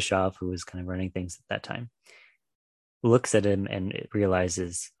 Eric Bischoff, who was kind of running things at that time, looks at him and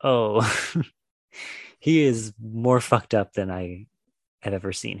realizes, oh, he is more fucked up than I had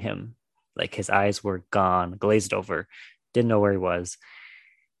ever seen him. Like his eyes were gone, glazed over, didn't know where he was.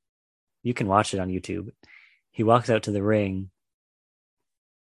 You can watch it on YouTube. He walks out to the ring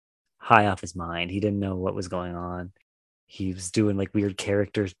high off his mind. He didn't know what was going on. He was doing like weird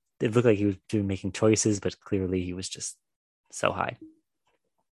characters. It looked like he was making choices, but clearly he was just so high.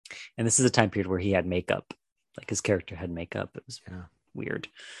 And this is a time period where he had makeup. Like his character had makeup. It was weird.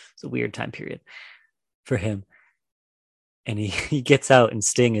 It's a weird time period for him. And he gets out and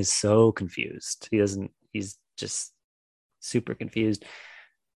Sting is so confused. He's just super confused.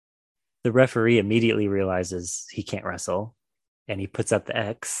 The referee immediately realizes he can't wrestle and he puts up the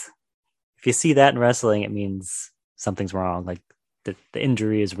X. If you see that in wrestling, it means something's wrong. Like the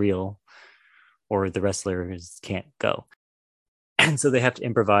injury is real or the wrestler can't go. And so they have to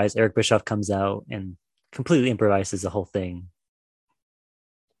improvise. Eric Bischoff comes out and completely improvises the whole thing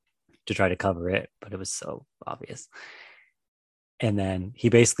to try to cover it, but it was so obvious. And then he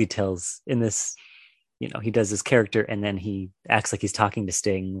basically tells in this, he does this character and then he acts like he's talking to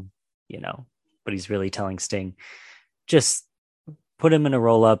Sting, but he's really telling Sting, just put him in a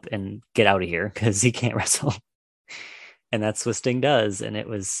roll up and get out of here because he can't wrestle. And that's what Sting does. And it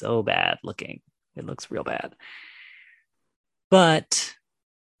was so bad looking. It looks real bad. But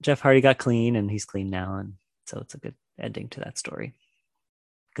Jeff Hardy got clean and he's clean now. And so it's a good ending to that story.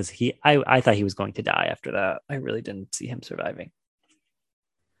 Because I thought he was going to die after that. I really didn't see him surviving.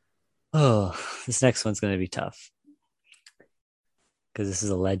 Oh, this next one's going to be tough. Because this is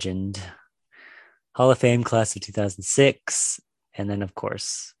a legend. Hall of Fame class of 2006. And then, of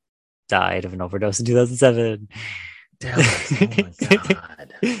course, died of an overdose in 2007. Dallas, oh my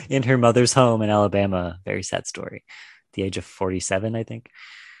God. In her mother's home in Alabama. Very sad story. At the age of 47, I think.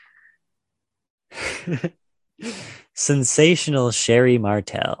 Sensational Sherry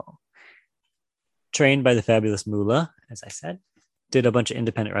Martel. Trained by the fabulous Moolah, as I said. Did a bunch of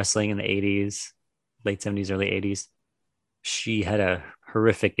independent wrestling in the 80s, late 70s, early 80s. She had a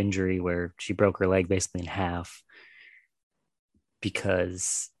horrific injury where she broke her leg basically in half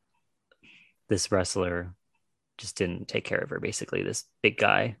because this wrestler just didn't take care of her. Basically, this big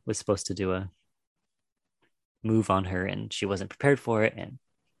guy was supposed to do a move on her and she wasn't prepared for it and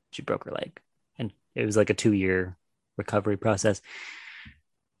she broke her leg. And it was like a 2-year recovery process.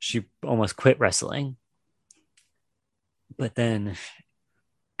 She almost quit wrestling. But then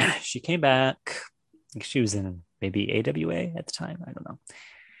she came back. She was in maybe AWA at the time. I don't know.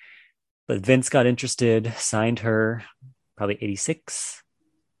 But Vince got interested, signed her probably 86,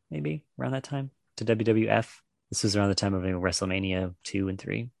 maybe around that time to WWF. This was around the time of WrestleMania 2 and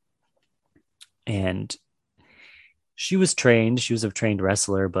 3. And she was trained. She was a trained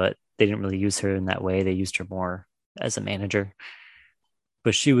wrestler, but they didn't really use her in that way. They used her more as a manager.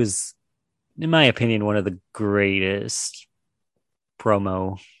 But she was, in my opinion, one of the greatest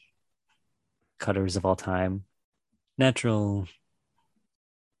promo cutters of all time. Natural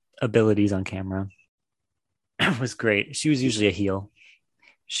abilities on camera. was great. She was usually a heel.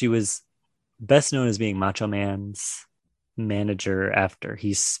 She was best known as being Macho Man's manager after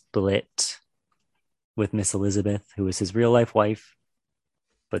he split with Miss Elizabeth, who was his real life wife,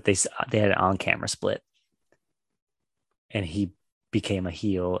 but they had an on camera split, and he became a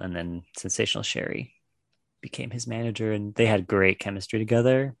heel, and then Sensational Sherry became his manager, and they had great chemistry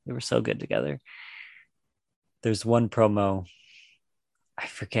together. They were so good together. There's one promo, I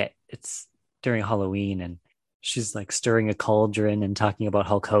forget, it's during Halloween, and she's like stirring a cauldron and talking about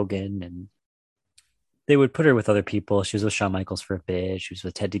Hulk Hogan, and they would put her with other people. She was with Shawn Michaels for a bit. She was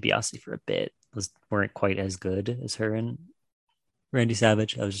with Ted DiBiase for a bit. Weren't quite as good as her and Randy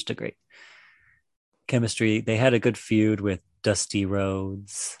Savage. That was just a great chemistry. They had a good feud with Dusty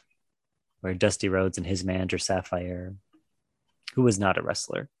Rhodes, where Dusty Rhodes and his manager Sapphire, who was not a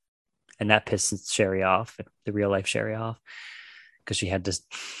wrestler, and that pissed Sherry off, the real life Sherry off, because she had to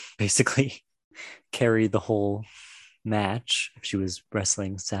basically carry the whole match if she was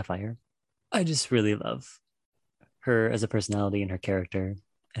wrestling Sapphire. I just really love her as a personality and her character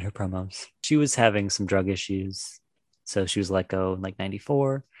and her promos. She was having some drug issues, so she was let go in like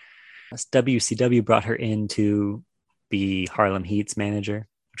 94. WCW brought her in to be Harlem Heat's manager,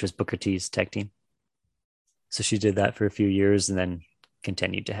 which was Booker T's tag team. So she did that for a few years and then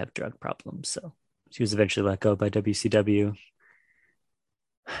continued to have drug problems. So she was eventually let go by WCW.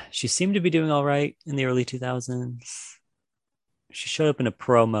 She seemed to be doing all right in the early 2000s. She showed up in a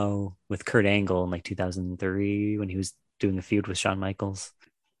promo with Kurt Angle in like 2003 when he was doing a feud with Shawn Michaels.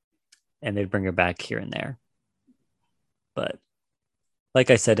 And they'd bring her back here and there. But like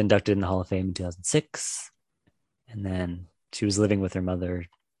I said, inducted in the Hall of Fame in 2006. And then she was living with her mother,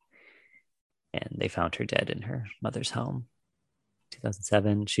 and they found her dead in her mother's home.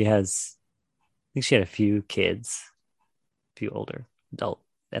 2007. I think she had a few kids, a few older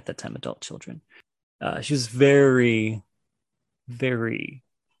at that time, adult children. She was very, very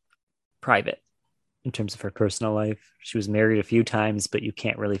private in terms of her personal life. She was married a few times, but you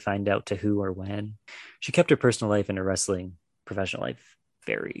can't really find out to who or when. She kept her personal life and her wrestling professional life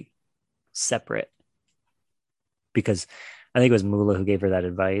very separate, because I think it was Moolah who gave her that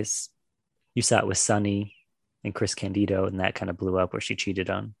advice. You saw it with Sunny and Chris Candido, and that kind of blew up, where she cheated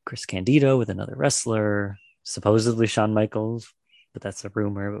on Chris Candido with another wrestler, supposedly Shawn Michaels, but that's a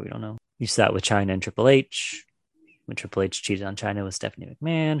rumor, but we don't know. You saw it with Chyna and Triple H, when Triple H cheated on Chyna with Stephanie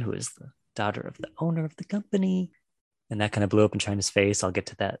McMahon, who is the daughter of the owner of the company. And that kind of blew up in Chyna's face. I'll get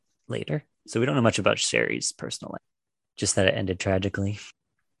to that later. So we don't know much about Sherry's personal life, just that it ended tragically.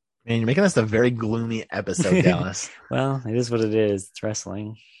 Man, you're making this a very gloomy episode, Dallas. Well, it is what it is. It's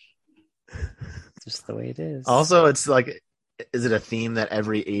wrestling. It's just the way it is. Also, it's like, is it a theme that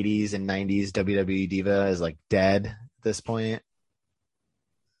every 80s and 90s WWE diva is like dead at this point?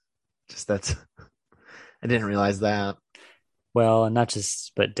 I didn't realize that. Well, and not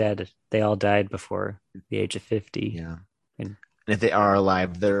just, but dead. They all died before the age of 50. Yeah. And if they are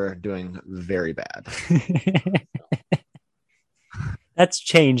alive, they're doing very bad. That's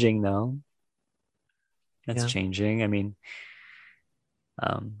changing, though. That's changing. I mean,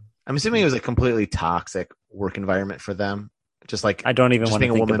 I'm assuming it was a completely toxic work environment for them. Just like, I don't even want to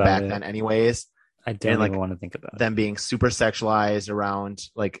think about it. Being a woman back then, anyways. I don't even want to think about them being super sexualized around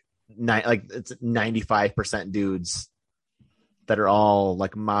like it's 95% dudes that are all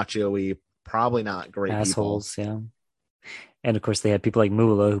like macho-y, probably not great assholes, people. Yeah. And of course, they had people like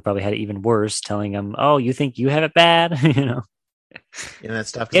Moolah who probably had it even worse, telling them, "Oh, you think you have it bad?" You know. And that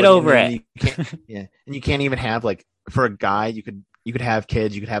stuff. Get over it. And you can't even have, like, for a guy, you could have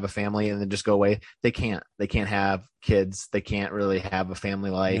kids, you could have a family, and then just go away. They can't have kids. They can't really have a family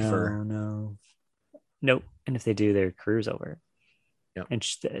life. Nope. And if they do, their career's over. Yep. And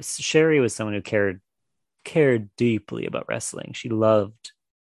Sherry was someone who cared deeply about wrestling. She loved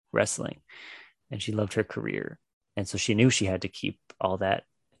wrestling, and she loved her career. And so she knew she had to keep all that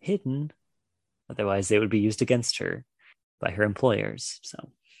hidden. Otherwise, it would be used against her by her employers.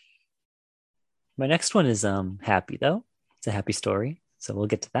 So my next one is happy, though. It's a happy story. So we'll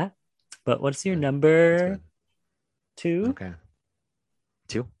get to that. But what's your number 2? Okay.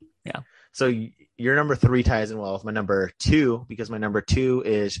 2? Yeah. So your number 3 ties in well with my number 2, because my number 2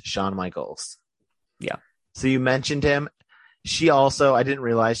 is Shawn Michaels. Yeah. So you mentioned him. She also, I didn't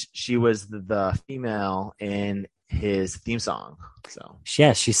realize she was the female in his theme song. So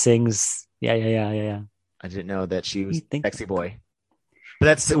yeah, she sings. Yeah. I didn't know that she was Sexy Boy. But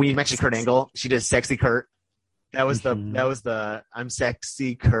that's when you mentioned Kurt Angle. She did Sexy Kurt. That was the I'm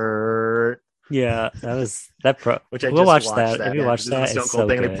Sexy Kurt. Yeah, that was that pro. Which I we'll just watch that. If you watch that, it's so cool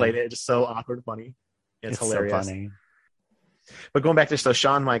thing. They played it. It's just so awkward and funny. It's hilarious. So funny. But going back to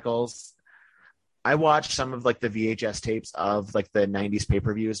Shawn Michaels, I watched some of like the VHS tapes of like the 90s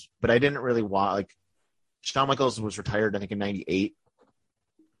pay-per-views, but I didn't really watch like Shawn Michaels was retired, I think, in 98.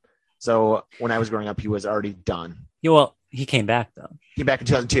 So when I was growing up, he was already done. Yeah, well, he came back though. Came back in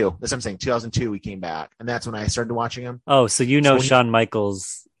 2002. That's what I'm saying. 2002, he came back, and that's when I started watching him. Oh, so you know So Shawn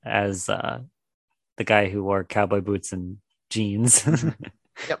Michaels as the guy who wore cowboy boots and jeans.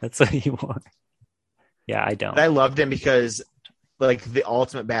 Yep. That's what he wore. Yeah, I don't. I loved him because like the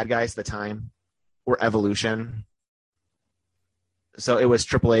ultimate bad guys at the time were Evolution. So it was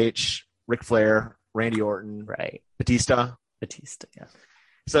Triple H, Ric Flair, Randy Orton, Right. Batista. Yeah.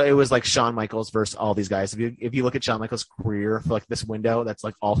 So it was like Shawn Michaels versus all these guys. If you look at Shawn Michaels' career for like this window, that's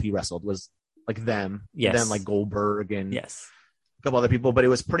like all he wrestled was like them. Yes. And then like Goldberg and Yes. a couple other people, but it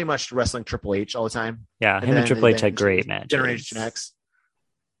was pretty much wrestling Triple H all the time. Yeah, him and Triple H had great matches. Generation X.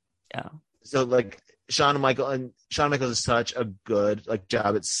 Yeah. So like Shawn Michaels is such a good like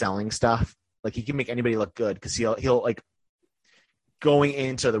job at selling stuff. Like he can make anybody look good because he'll like going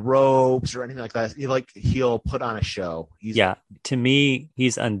into the ropes or anything like that. He'll put on a show. To me,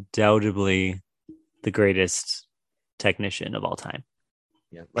 he's undoubtedly the greatest technician of all time.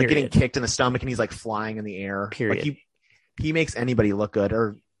 Yeah, like getting kicked in the stomach and he's like flying in the air. Period. Like he makes anybody look good.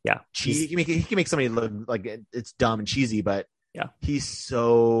 Or he can make somebody look like it's dumb and cheesy, but he's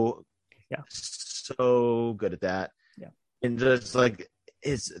so good at that. Yeah, and just like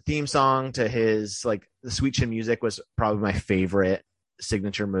his theme song to his like the Sweet Chin Music was probably my favorite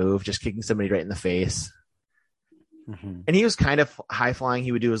signature move, just kicking somebody right in the face. Mm-hmm. And he was kind of high flying.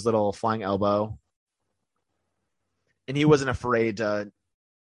 He would do his little flying elbow, and he wasn't afraid to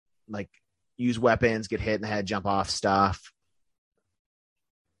like use weapons, get hit in the head, jump off stuff.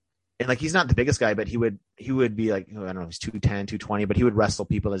 And like he's not the biggest guy, but he would be like, I don't know, he's 210, 220, but he would wrestle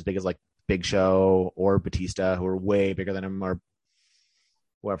people as big as like Big Show or Batista, who were way bigger than him or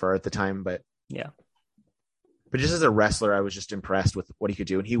whoever at the time. But just as a wrestler, I was just impressed with what he could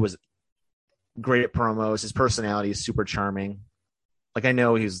do. And he was great at promos. His personality is super charming. Like I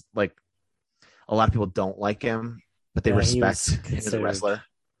know he's like a lot of people don't like him, but they respect him as a wrestler.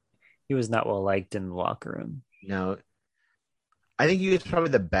 He was not well liked in the locker room. No. I think he was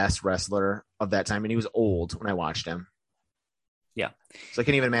probably the best wrestler of that time, and he was old when I watched him. Yeah. So I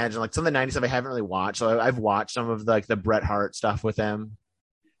can't even imagine like some of the 90s stuff I haven't really watched. So I've watched some of the Bret Hart stuff with him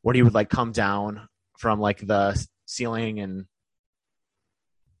where he would like come down from like the ceiling and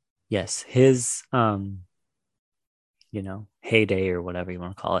yes, his heyday or whatever you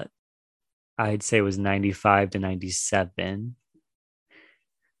want to call it. I'd say it was 95 to 97.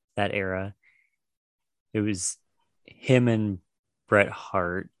 That era. It was him and Bret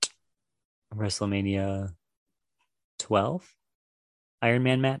Hart, WrestleMania 12 Iron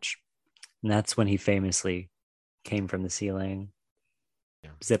Man match. And that's when he famously came from the ceiling,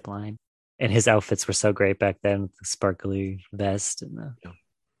 zip line. And his outfits were so great back then with the sparkly vest and the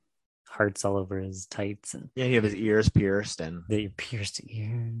hearts all over his tights. And he had his ears pierced and the pierced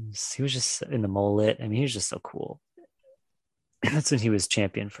ears. He was just in the mullet. I mean, he was just so cool. And that's when he was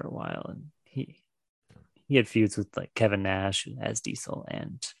champion for a while. And he had feuds with like Kevin Nash as Diesel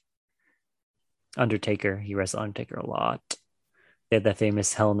and Undertaker. He wrestled Undertaker a lot. They had that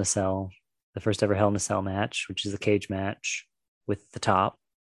famous Hell in a Cell, the first ever Hell in a Cell match, which is a cage match with the top,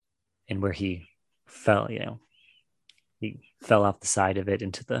 and where he fell, he fell off the side of it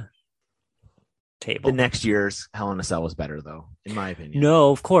into the table. The next year's Hell in a Cell was better, though, in my opinion.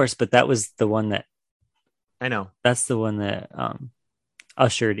 No, of course, but that was the one that I know. That's the one that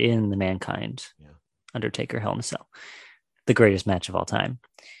ushered in the Mankind Undertaker Hell in a Cell, the greatest match of all time.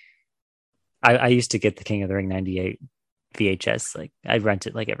 I used to get the King of the Ring 98 VHS. Like I'd rent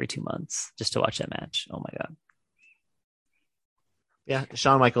it like every 2 months just to watch that match. Oh my God. Yeah.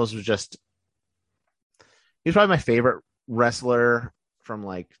 Shawn Michaels was he's probably my favorite wrestler from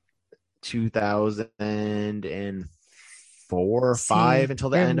like 2004 or 5 until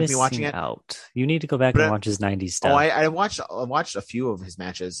the end of me watching it. You need to go back and watch his 90s stuff. I watched a few of his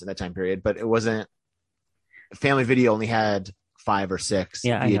matches in that time period, but it wasn't. Family Video only had 5 or 6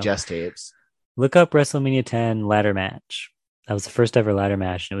 VHS tapes. Look up WrestleMania 10 ladder match. That was the first ever ladder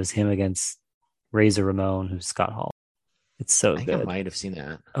match, and it was him against Razor Ramon, who's Scott Hall. It's so good. I might have seen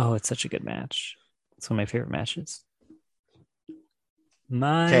that. Oh, it's such a good match. It's one of my favorite matches.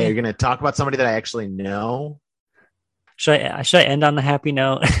 Okay, you're gonna talk about somebody that I actually know. Should I end on the happy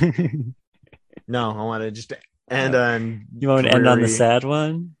note? No, I want to just end on. You want to end on the sad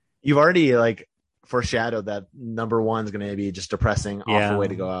one? You've already like foreshadowed that number 1 is going to be just depressing, awful way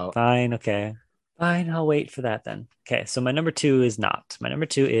to go out. Fine, okay, fine. I'll wait for that then. Okay, so my number 2 is not. My number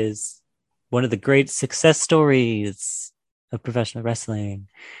 2 is one of the great success stories of professional wrestling.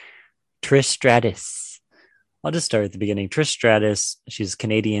 Trish Stratus. I'll just start at the beginning. Trish Stratus, she's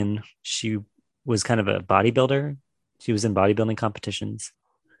Canadian. She was kind of a bodybuilder. She was in bodybuilding competitions,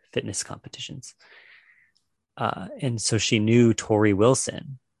 fitness competitions. And so she knew Tori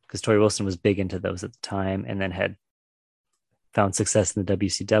Wilson because Tori Wilson was big into those at the time and then had found success in the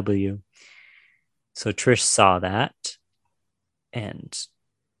WCW. So Trish saw that and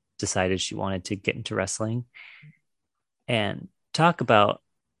decided she wanted to get into wrestling. And talk about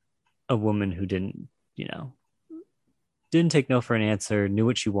a woman who didn't take no for an answer, knew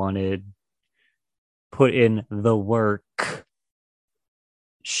what she wanted, put in the work.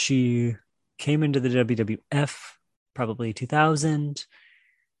 She came into the WWF probably 2000.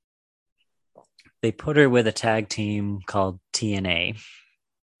 They put her with a tag team called TNA.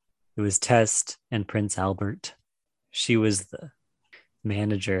 It was Test and Prince Albert. She was the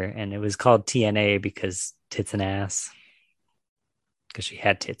manager, and it was called TNA because tits and ass. Because she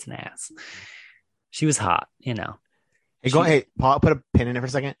had tits and ass. She was hot, you know. Hey, Paul, put a pin in it for a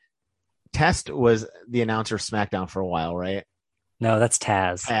second. Test was the announcer of SmackDown for a while, right? No, that's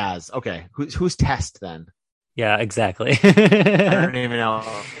Taz. Taz. Okay. Who's Test then? Yeah, exactly. I don't even know.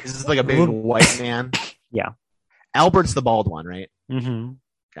 Is this like a big white man? Yeah. Albert's the bald one, right? Mm-hmm.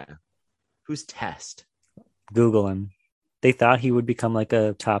 Okay. Who's Test? Google him. They thought he would become like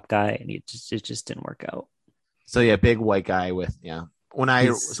a top guy, and it just didn't work out. So yeah, big white guy with When I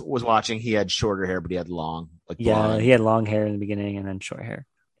was watching, he had shorter hair, but he had long, blonde. He had long hair in the beginning and then short hair.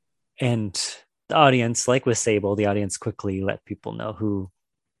 And the audience, like with Sable, the audience quickly let people know who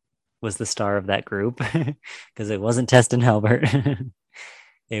was the star of that group because it wasn't Test and Albert.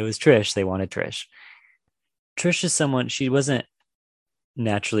 It was Trish. They wanted Trish. Trish is someone, she wasn't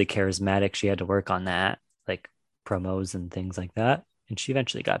naturally charismatic. She had to work on that, like promos and things like that. And she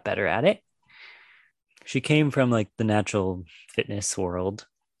eventually got better at it. She came from like the natural fitness world.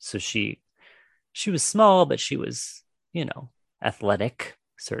 So she was small, but she was, athletic,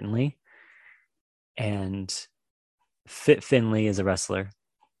 certainly. And Fit Finlay is a wrestler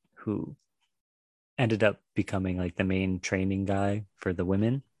who ended up becoming like the main training guy for the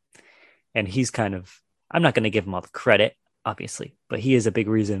women. And he's kind of, I'm not going to give him all the credit, obviously, but he is a big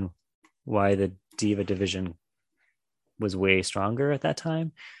reason why the Diva division was way stronger at that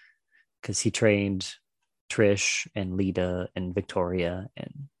time, because he trained Trish and Lita and Victoria,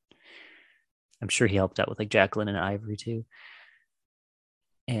 and I'm sure he helped out with like Jacqueline and Ivory too,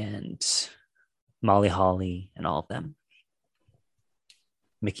 and Molly Holly and all of them.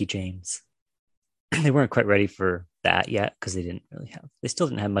 Mickie James. They weren't quite ready for that yet because they still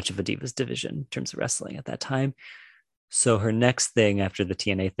didn't have much of a Divas division in terms of wrestling at that time. So her next thing after the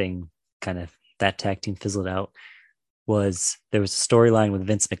TNA thing, kind of that tag team fizzled out, was there was a storyline with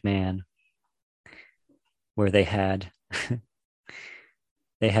Vince McMahon where they had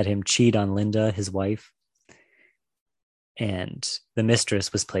him cheat on Linda, his wife, and the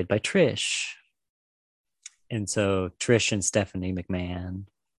mistress was played by Trish. And so Trish and Stephanie McMahon,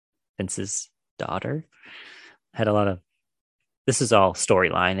 Vince's daughter, had a lot of, this is all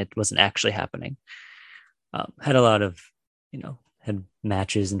storyline, it wasn't actually happening, had a lot of, had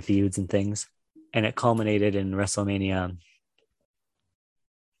matches and feuds and things. And it culminated in WrestleMania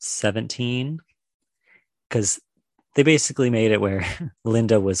 17, because they basically made it where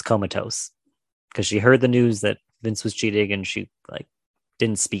Linda was comatose because she heard the news that Vince was cheating and she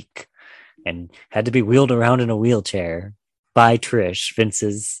didn't speak and had to be wheeled around in a wheelchair by Trish,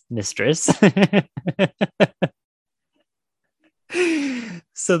 Vince's mistress.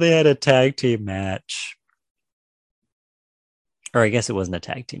 So they had a tag team match. Or I guess it wasn't a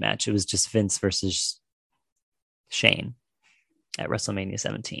tag team match. It was just Vince versus Shane at WrestleMania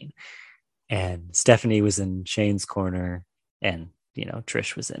 17. And Stephanie was in Shane's corner and,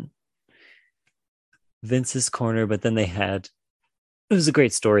 Trish was in Vince's corner. But then it was a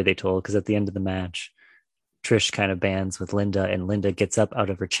great story they told, because at the end of the match, Trish kind of bands with Linda, and Linda gets up out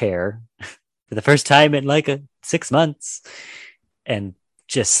of her chair for the first time in 6 months and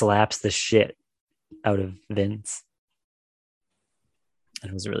just slaps the shit out of Vince. And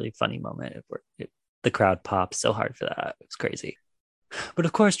it was a really funny moment. The crowd popped so hard for that. It was crazy. But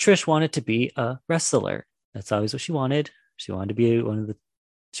of course, Trish wanted to be a wrestler. That's always what she wanted. She wanted to be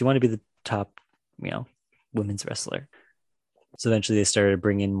the top, women's wrestler. So eventually they started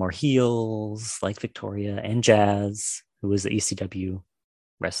bringing more heels like Victoria and Jazz, who was the ECW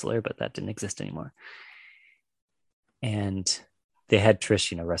wrestler, but that didn't exist anymore. And they had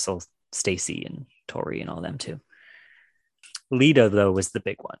Trish, wrestle Stacy and Tori and all them too. Lita, though, was the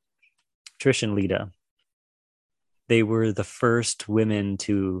big one. Trish and Lita. They were the first women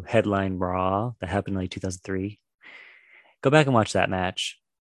to headline Raw. That happened in 2003. Go back and watch that match.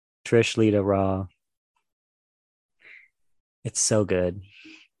 Trish, Lita, Raw. It's so good.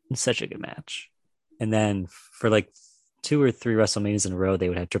 It's such a good match. And then for like 2 or 3 WrestleManias in a row, they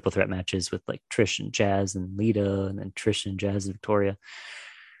would have triple threat matches with like Trish and Jazz and Lita, and then Trish and Jazz and Victoria.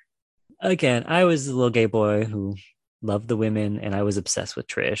 Again, I was a little gay boy who loved the women, and I was obsessed with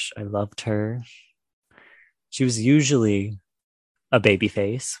Trish. I loved her. She was usually a baby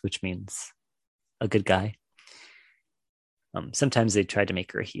face, which means a good guy. Sometimes they tried to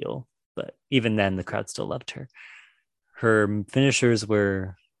make her a heel, but even then, the crowd still loved her. Her finishers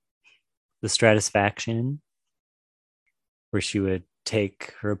were the Stratusfaction, where she would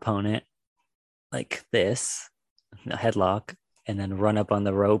take her opponent like this, a headlock, and then run up on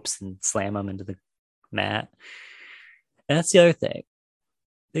the ropes and slam them into the mat. And that's the other thing.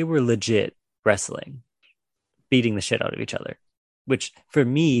 They were legit wrestling, beating the shit out of each other, which for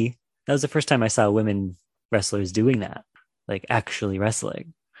me, that was the first time I saw women wrestlers doing that, like actually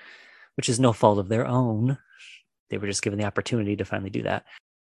wrestling, which is no fault of their own. They were just given the opportunity to finally do that.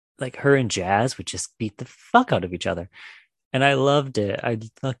 Like her and Jazz would just beat the fuck out of each other. And I loved it. I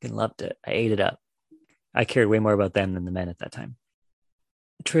fucking loved it. I ate it up. I cared way more about them than the men at that time.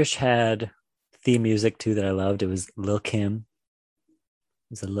 Trish had theme music too that I loved. It was Lil Kim.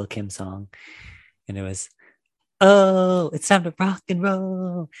 It was a Lil Kim song. And it was, oh, it's time to rock and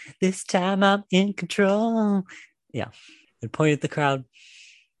roll. This time I'm in control. Yeah. And pointed at the crowd.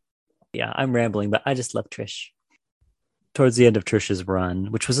 Yeah, I'm rambling, but I just love Trish. Towards the end of Trish's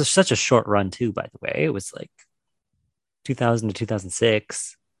run, which was such a short run too, by the way. It was like 2000 to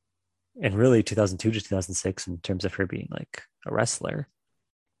 2006, and really 2002 to 2006 in terms of her being like a wrestler.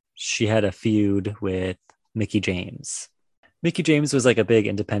 She had a feud with Mickie James. Mickie James was like a big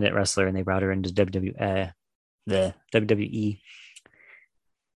independent wrestler, and they brought her into the WWE,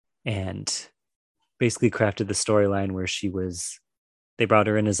 and basically crafted the storyline where they brought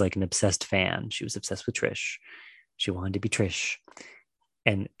her in as like an obsessed fan. She was obsessed with Trish. She wanted to be Trish.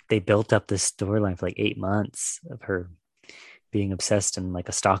 And they built up this storyline for like 8 months of her being obsessed and like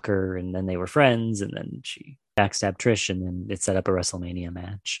a stalker. And then they were friends. And then she backstabbed Trish. And then it set up a WrestleMania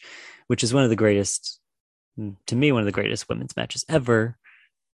match, which is one of the greatest women's matches ever.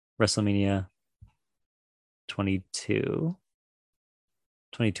 WrestleMania 22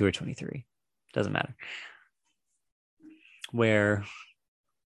 or 23. Doesn't matter. Where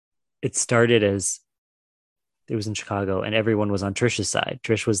it started as it was in Chicago and everyone was on Trish's side.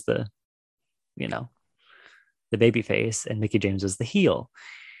 Trish was the baby face and Mickie James was the heel.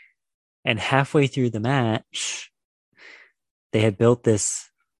 And halfway through the match, they had built this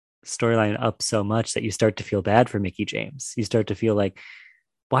storyline up so much that you start to feel bad for Mickie James. You start to feel like,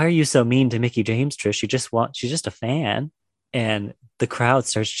 why are you so mean to Mickie James, Trish? She's just a fan. And the crowd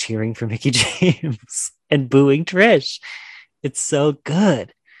starts cheering for Mickie James and booing Trish. It's so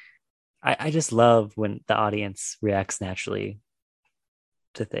good. I just love when the audience reacts naturally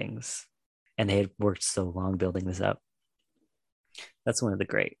to things. And they had worked so long building this up. That's one of the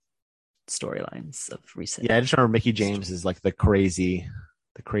great storylines of recent. Yeah, I just remember Mickie James is like the crazy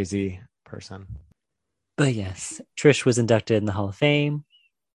person. But yes, Trish was inducted in the Hall of Fame.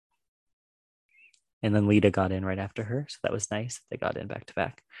 And then Lita got in right after her. So that was nice. They got in back to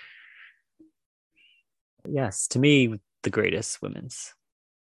back. Yes, to me, the greatest women's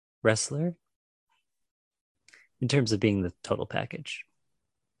wrestler in terms of being the total package.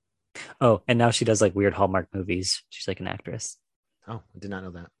 Oh, and now she does like weird Hallmark movies. She's like an actress. Oh, I did not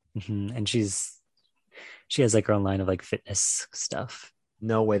know that. Mm-hmm. And she has like her own line of like fitness stuff.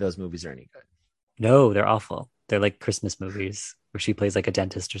 No way those movies are any good. No, they're awful. They're like Christmas movies where she plays like a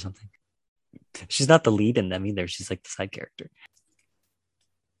dentist or something. She's not the lead in them either. She's like the side character.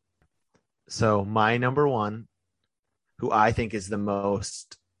 So my number one, who I think is the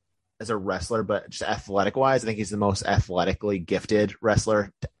most as a wrestler, but just athletic wise, I think he's the most athletically gifted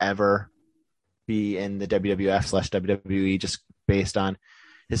wrestler to ever be in the WWF/WWE, just based on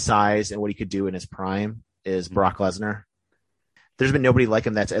his size and what he could do in his prime, is Brock Lesnar. There's been nobody like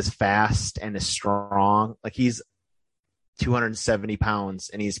him that's as fast and as strong. Like, he's 270 pounds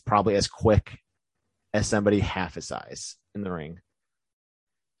and he's probably as quick as somebody half his size in the ring.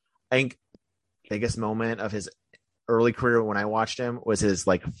 I think the biggest moment of his early career when I watched him was his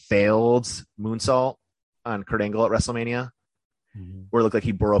like failed moonsault on Kurt Angle at WrestleMania, where it looked like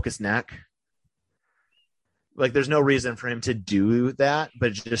he broke his neck. Like, there's no reason for him to do that,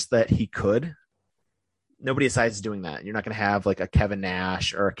 but just that he could. Nobody besides doing that. You're not going to have like a Kevin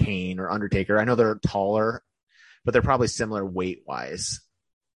Nash or a Kane or Undertaker. I know they're taller, but they're probably similar weight wise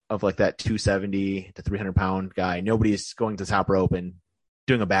of like that 270 to 300 pound guy. Nobody's going to the top rope and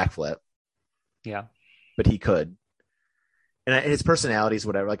doing a backflip. Yeah. But he could. and his personality is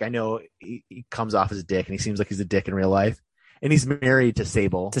whatever. Like I know he comes off as a dick, and he seems like he's a dick in real life, and he's married to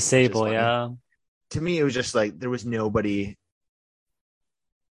Sable. To Sable, yeah. To me, it was just like there was nobody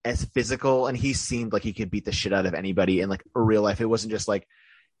as physical, and he seemed like he could beat the shit out of anybody in like a real life. It wasn't just like,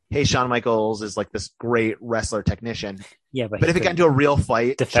 hey, Shawn Michaels is like this great wrestler technician. Yeah, but if it got into a real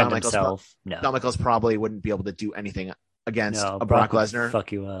fight, Shawn Michaels, Shawn Michaels probably wouldn't be able to do anything against a Brock Lesnar.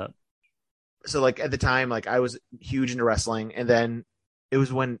 Fuck you up. So like at the time, like I was huge into wrestling, and then it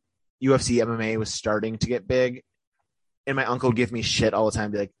was when UFC MMA was starting to get big, and my uncle would give me shit all the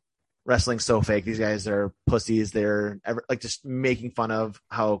time, be like, wrestling's so fake. These guys are pussies. They're like just making fun of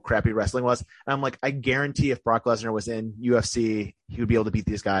how crappy wrestling was. And I'm like, I guarantee if Brock Lesnar was in UFC, he would be able to beat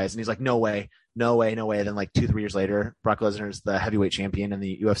these guys. And he's like, no way. Then like 2-3 years later, Brock Lesnar is the heavyweight champion in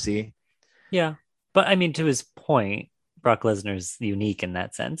the UFC. Yeah. But I mean, to his point, Brock Lesnar's unique in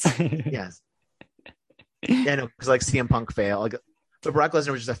that sense. Yes. Yeah, no, because like CM Punk failed. Like, but Brock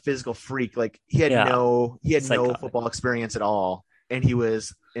Lesnar was just a physical freak. Like he had no football experience at all. And he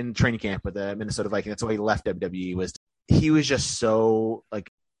was in training camp with the Minnesota Vikings. That's why he left WWE. He was just so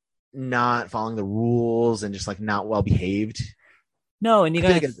like not following the rules and just like not well behaved. No, and you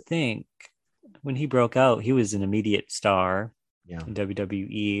gotta think when he broke out, he was an immediate star in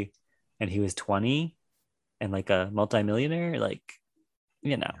WWE, and he was 20 and like a multimillionaire. Like,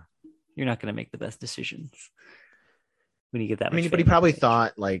 you're not gonna make the best decisions when you get that. But he probably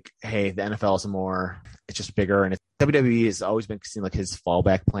thought like, hey, the NFL is it's just bigger, and WWE has always been seen like his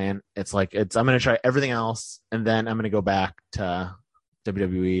fallback plan. It's like I'm going to try everything else, and then I'm going to go back to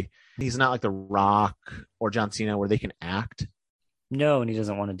WWE. He's not like The Rock or John Cena where they can act. No, and he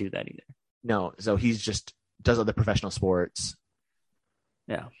doesn't want to do that either. No, so he's just does other professional sports.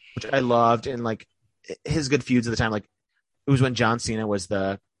 Yeah, which I loved, and like his good feuds at the time, like it was when John Cena was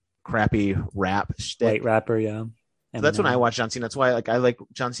the crappy rap white rapper, yeah. So that's when I watched John Cena. That's why I like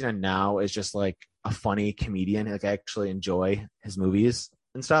John Cena now is just like a funny comedian. Like I actually enjoy his movies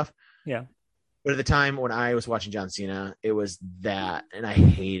and stuff. Yeah. But at the time when I was watching John Cena, it was that, and I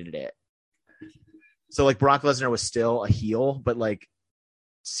hated it. So like Brock Lesnar was still a heel, but like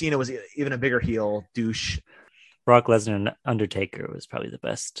Cena was even a bigger heel douche. Brock Lesnar and Undertaker was probably the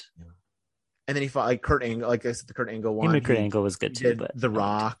best. Yeah. And then he fought like Kurt Angle. Like I said, the Kurt Angle one. Kurt Angle was good too. But The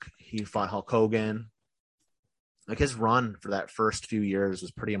Rock, he fought Hulk Hogan. Like his run for that first few years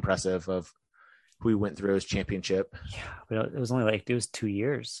was pretty impressive of who he went through his championship. Yeah, but it was only like, it was 2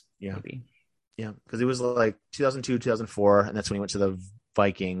 years. Yeah. Maybe. Yeah. Because it was like 2002, 2004. And that's when he went to the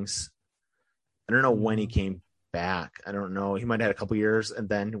Vikings. I don't know when he came back. I don't know. He might have had a couple years and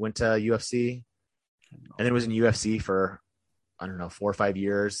then went to UFC. And then was in UFC for, 4 or 5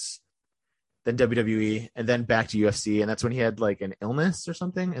 years. Then WWE, and then back to UFC. And that's when he had like an illness or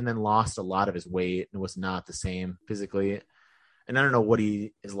something, and then lost a lot of his weight and was not the same physically. And I don't know what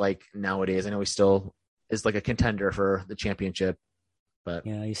he is like nowadays. I know he still is like a contender for the championship, but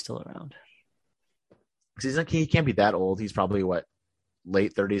yeah, he's still around. He can't be that old. He's probably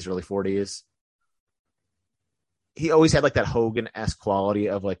late 30s, early 40s. He always had like that Hogan-esque quality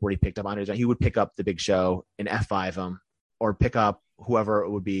of like where he picked up on it. He would pick up the Big Show and F5 him, or pick up whoever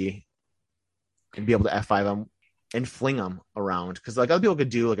it would be and be able to F5 them and fling them around. Because like other people could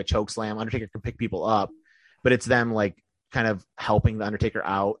do like a choke slam. Undertaker could pick people up, but it's them like kind of helping the Undertaker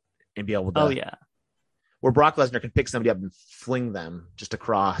out and be able to. Oh, yeah. Where Brock Lesnar can pick somebody up and fling them just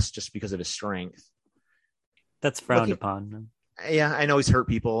across just because of his strength. That's frowned upon. Yeah, I know he's hurt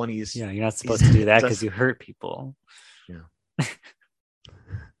people and he's. Yeah, you're not supposed to do that because you hurt people. Yeah.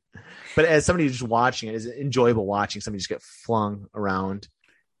 But as somebody who's just watching it, it's enjoyable watching somebody just get flung around.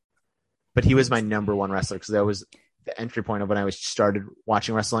 But he was my number one wrestler because that was the entry point of when I started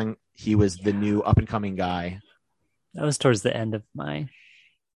watching wrestling. He was the new up and coming guy. That was towards the end of my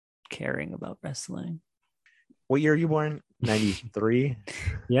caring about wrestling. What year are you born? 93?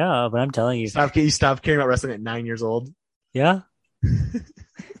 Yeah, but I'm telling you. You stopped caring about wrestling at 9 years old? Yeah.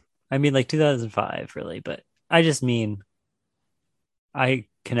 I mean, like 2005, really. But I just mean I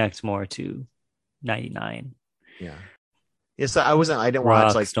connect more to 99. Yeah. Yeah, so I didn't Rock,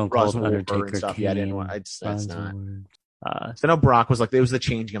 watch like Stone Cold, Undertaker, and stuff. Kane, Yeah, I didn't watch. That's not. So I know Brock was like, it was the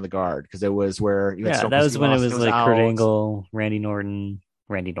changing of the guard because it was where you had that was when it was like out. Kurt Angle, Randy Orton,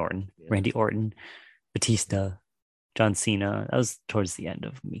 Batista, John Cena. That was towards the end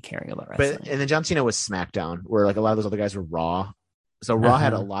of me caring about wrestling. And then John Cena was SmackDown, where like a lot of those other guys were Raw. So Raw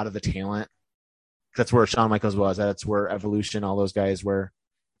had a lot of the talent. That's where Shawn Michaels was. That's where Evolution, all those guys were.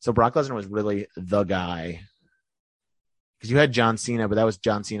 So Brock Lesnar was really the guy. Because you had John Cena, but that was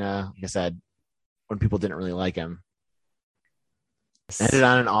John Cena, like I said, when people didn't really like him. Ended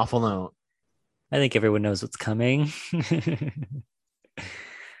on an awful note. I think everyone knows what's coming.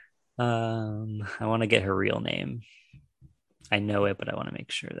 I want to get her real name. I know it, but I want to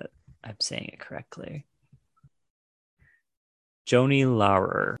make sure that I'm saying it correctly. Joanie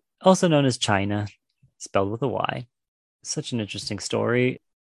Laurer, also known as Chyna, spelled with a Y. Such an interesting story.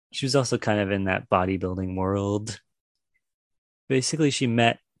 She was also kind of in that bodybuilding world. Basically, she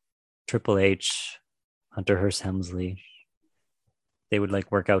met Triple H, Hunter Hearst Helmsley. They would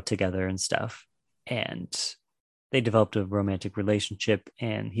like work out together and stuff. And they developed a romantic relationship,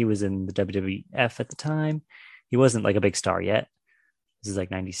 and he was in the WWF at the time. He wasn't like a big star yet. This is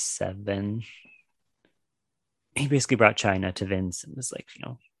like 97. He basically brought Chyna to Vince and was like,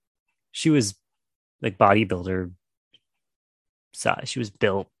 she was like bodybuilder size. She was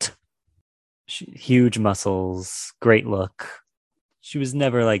built, huge muscles, great look. She was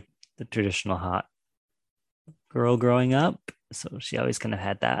never like the traditional hot girl growing up. So she always kind of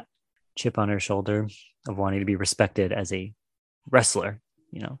had that chip on her shoulder of wanting to be respected as a wrestler.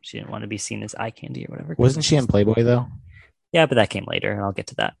 She didn't want to be seen as eye candy or whatever. Wasn't she in Playboy though? Yeah, but that came later, and I'll get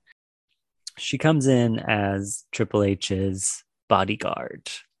to that. She comes in as Triple H's bodyguard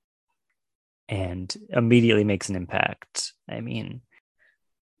and immediately makes an impact. I mean,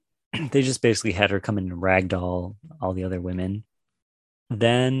 they just basically had her come in and ragdoll all the other women.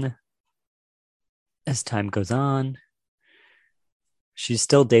 Then, as time goes on, she's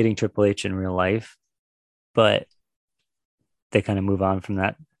still dating Triple H in real life, but they kind of move on from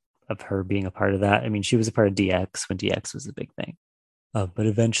that, of her being a part of that. I mean, she was a part of DX when DX was a big thing. But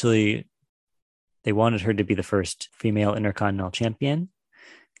eventually, they wanted her to be the first female Intercontinental Champion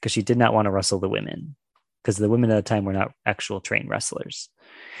because she did not want to wrestle the women, because the women at the time were not actual trained wrestlers.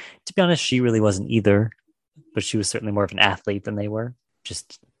 To be honest, she really wasn't either, but she was certainly more of an athlete than they were,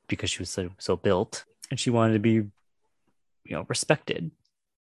 just because she was so built. And she wanted to be, respected,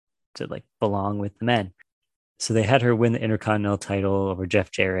 to like belong with the men. So they had her win the Intercontinental title over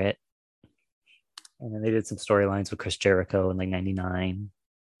Jeff Jarrett. And then they did some storylines with Chris Jericho in like 99.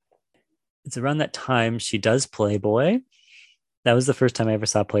 It's around that time she does Playboy. That was the first time I ever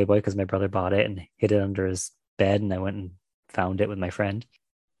saw Playboy because my brother bought it and hid it under his bed, and I went and found it with my friend.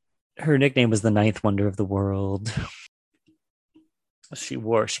 Her nickname was the Ninth Wonder of the World. She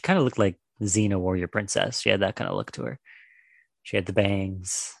kind of looked like Xena Warrior Princess. She had that kind of look to her. She had the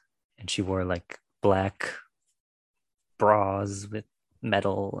bangs, and she wore like black bras with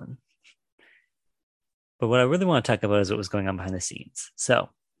metal. But what I really want to talk about is what was going on behind the scenes. So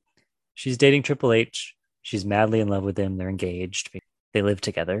she's dating Triple H. She's madly in love with him. They're engaged. They live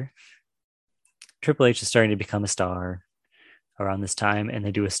together. Triple H is starting to become a star around this time, and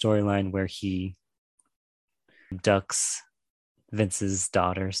they do a storyline where he abducts Vince's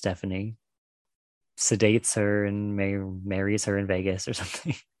daughter, Stephanie, sedates her, and marries her in Vegas or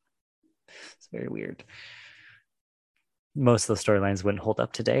something. It's very weird. Most of the storylines wouldn't hold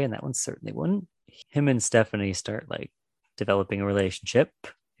up today, and that one certainly wouldn't. Him and Stephanie start like developing a relationship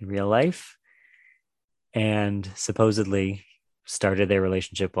in real life, and supposedly started their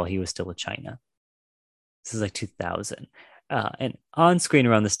relationship while he was still with Chyna. This is like 2000. And on screen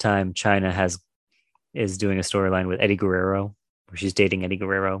around this time, Chyna is doing a storyline with Eddie Guerrero, where she's dating Eddie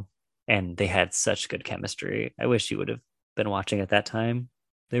Guerrero, and they had such good chemistry. I wish you would have been watching at that time.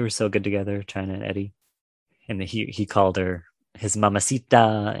 They were so good together, Chyna and Eddie. And he called her his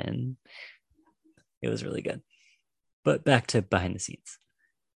mamacita, and it was really good. But back to behind the scenes.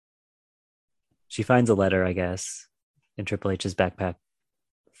 She finds a letter, I guess, in Triple H's backpack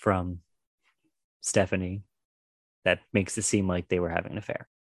from Stephanie that makes it seem like they were having an affair.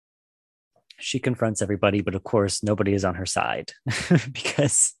 She confronts everybody, but of course, nobody is on her side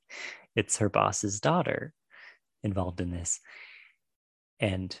because it's her boss's daughter involved in this.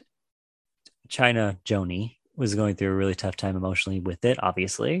 And Chyna Joanie was going through a really tough time emotionally with it,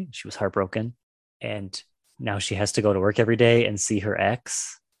 obviously. She was heartbroken. And now she has to go to work every day and see her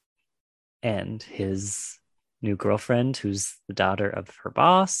ex and his new girlfriend, who's the daughter of her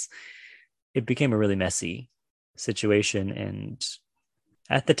boss. It became a really messy situation. And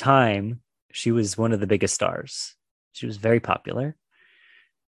at the time, she was one of the biggest stars. She was very popular.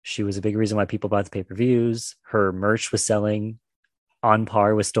 She was a big reason why people bought the pay-per-views. Her merch was selling on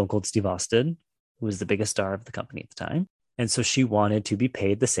par with Stone Cold Steve Austin, who was the biggest star of the company at the time. And so she wanted to be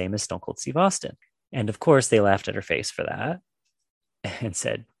paid the same as Stone Cold Steve Austin. And of course, they laughed at her face for that and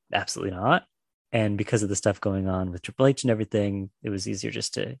said, absolutely not. And because of the stuff going on with Triple H and everything, it was easier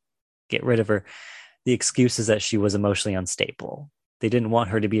just to get rid of her. The excuse is that she was emotionally unstable. They didn't want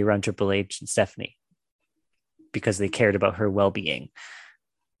her to be around Triple H and Stephanie because they cared about her well-being.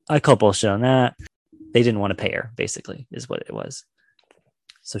 I call bullshit on that. They didn't want to pay her, basically, is what it was.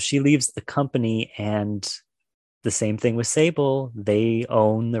 So she leaves the company, and the same thing with Sable. They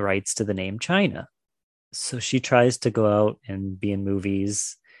own the rights to the name China. So she tries to go out and be in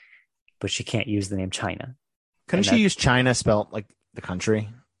movies, but she can't use the name China. Couldn't she use China spelled like the country?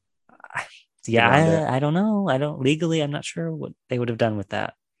 Yeah, I don't know. I don't legally, I'm not sure what they would have done with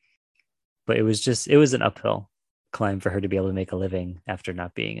that. But it was an uphill climb for her to be able to make a living after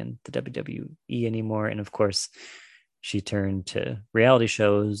not being in the WWE anymore. And of course, she turned to reality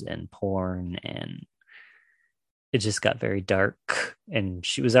shows and porn, and it just got very dark. And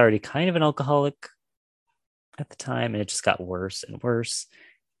she was already kind of an alcoholic at the time, and it just got worse and worse.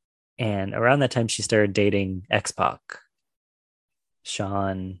 And around that time, she started dating X-Pac,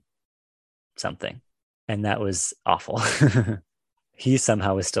 Sean something, and that was awful. He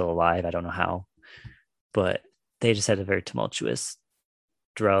somehow was still alive. I don't know how, but they just had a very tumultuous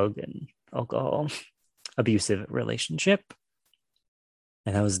drug and alcohol abusive relationship.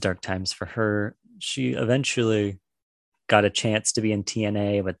 And that was dark times for her. She eventually got a chance to be in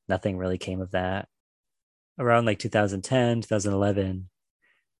TNA, but nothing really came of that. Around like 2010, 2011,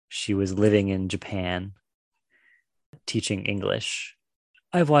 she was living in Japan, teaching English.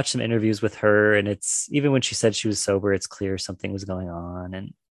 I've watched some interviews with her, and it's even when she said she was sober, it's clear something was going on.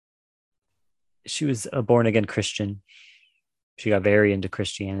 And she was a born again Christian. She got very into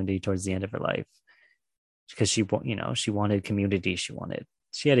Christianity towards the end of her life because she wanted community.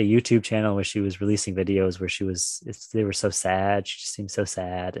 She had a YouTube channel where she was releasing videos where they were so sad. She just seemed so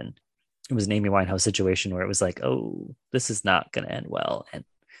sad. And it was an Amy Winehouse situation where it was like, oh, this is not going to end well. And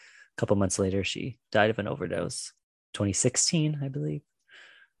a couple months later, she died of an overdose. 2016, I believe.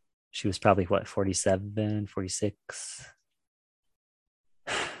 She was probably 47, 46.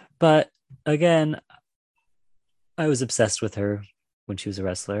 But again, I was obsessed with her when she was a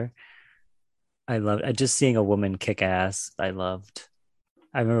wrestler. I just seeing a woman kick ass. I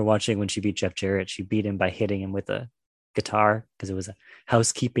remember watching when she beat Jeff Jarrett. She beat him by hitting him with a guitar because it was a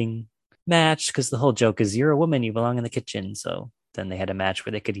housekeeping match. Because the whole joke is you're a woman, you belong in the kitchen. So then they had a match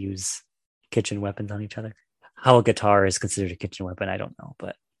where they could use kitchen weapons on each other. How a guitar is considered a kitchen weapon, I don't know,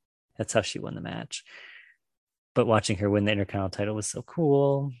 but that's how she won the match. But watching her win the Intercontinental title was so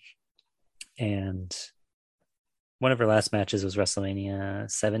cool. And one of her last matches was WrestleMania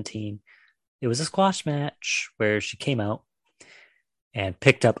 17. It was a squash match where she came out and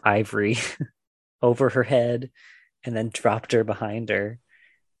picked up Ivory over her head and then dropped her behind her.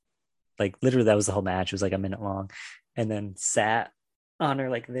 Like literally that was the whole match. It was like a minute long. And then sat on her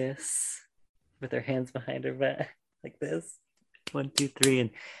like this with her hands behind her back like this. 1, 2, 3. And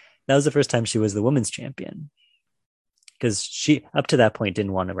that was the first time she was the women's champion. Because she, up to that point,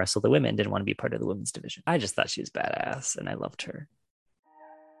 didn't want to wrestle the women, didn't want to be part of the women's division. I just thought she was badass, and I loved her.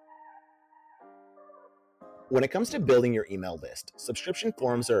 When it comes to building your email list, subscription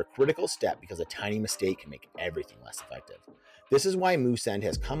forms are a critical step because a tiny mistake can make everything less effective. This is why MooSend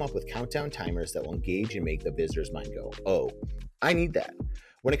has come up with countdown timers that will engage and make the visitor's mind go, oh, I need that.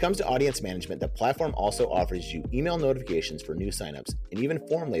 When it comes to audience management, the platform also offers you email notifications for new signups and even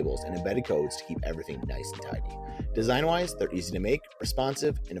form labels and embedded codes to keep everything nice and tidy. Design-wise, they're easy to make,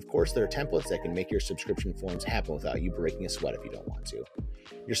 responsive, and of course, there are templates that can make your subscription forms happen without you breaking a sweat if you don't want to.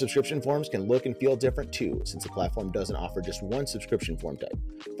 Your subscription forms can look and feel different too, since the platform doesn't offer just one subscription form type.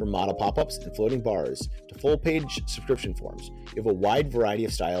 From model pop-ups and floating bars to full-page subscription forms, you have a wide variety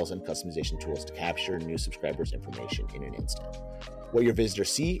of styles and customization tools to capture new subscribers' information in an instant. What your visitors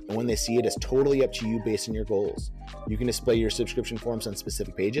see and when they see it is totally up to you based on your goals. You can display your subscription forms on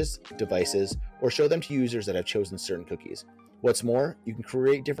specific pages, devices, or show them to users that have chosen certain cookies. What's more, you can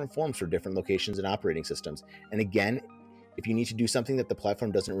create different forms for different locations and operating systems. And again, if you need to do something that the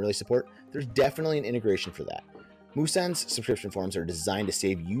platform doesn't really support, there's definitely an integration for that. MooSend's subscription forms are designed to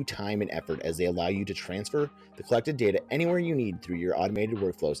save you time and effort as they allow you to transfer the collected data anywhere you need through your automated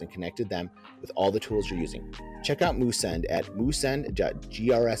workflows and connected them with all the tools you're using. Check out MooSend at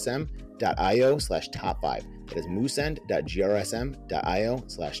moosend.grsm.io/top5. That is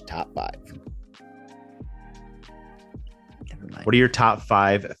moosend.grsm.io/top5. What are your top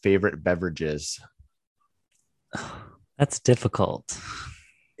 5 favorite beverages? That's difficult.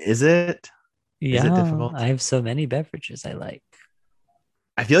 Is it? Yeah, is it difficult? I have so many beverages I like.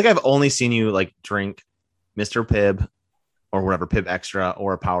 I feel like I've only seen you like drink Mr. Pibb or whatever, Pibb Extra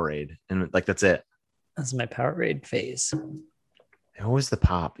or a Powerade. And like, that's it. That's my Powerade phase. What was the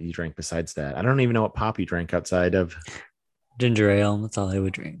pop you drank besides that? I don't even know what pop you drank outside of ginger ale. That's all I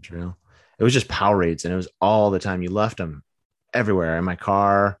would drink. It was just Powerades, and it was all the time. You left them everywhere in my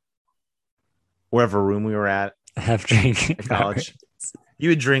car, wherever room we were at. I have drank at college. You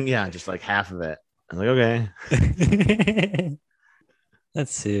would drink, just like half of it. I was like, okay.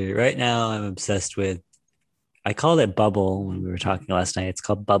 Let's see. Right now, I'm obsessed with. I called it bubble when we were talking last night. It's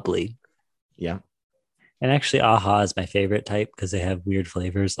called bubbly. Yeah. And actually, Aha is my favorite type because they have weird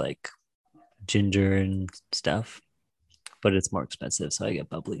flavors like ginger and stuff. But it's more expensive, so I get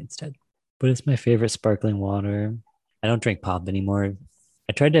bubbly instead. But it's my favorite sparkling water. I don't drink pop anymore.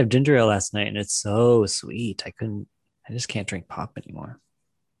 I tried to have ginger ale last night and it's so sweet. I just can't drink pop anymore.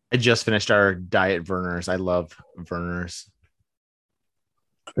 I just finished our diet Vernors. I love Vernors.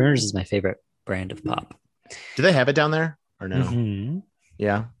 Vernors is my favorite brand of pop. Do they have it down there or no? Mm-hmm.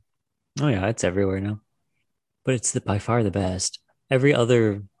 Yeah. Oh yeah, it's everywhere now. But it's by far the best. Every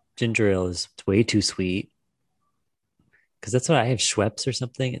other ginger ale is way too sweet. Because that's what I have, Schweppes or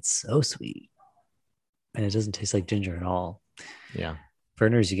something. It's so sweet. And it doesn't taste like ginger at all. Yeah.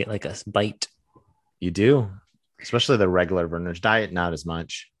 Vernors, you get like a bite. You do. Especially the regular Vernors. Diet, not as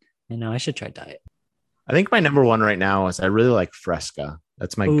much. I know, I should try diet. I think my number one right now is I really like Fresca.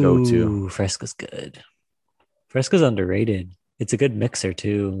 That's my go-to. Fresca's good. Fresca's underrated. It's a good mixer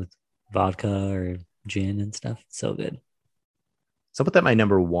too, with vodka or gin and stuff. It's so good. So I'll put that my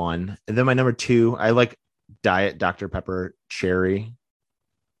number one. And then my number two, I like Diet Dr. Pepper Cherry.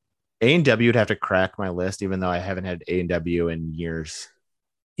 A&W would have to crack my list, even though I haven't had A&W in years.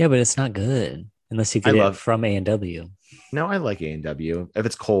 Yeah, but it's not good unless you get it from A&W. No, I like A&W. If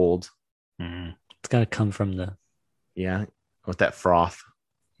it's cold. It's got to come from the... Yeah, with that froth.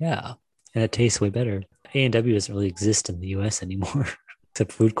 Yeah, and it tastes way better. A&W doesn't really exist in the US anymore,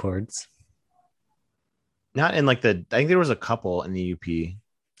 except food courts. Not in like I think there was a couple in the UP.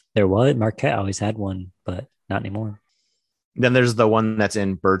 There was. Marquette always had one, but not anymore. Then there's the one that's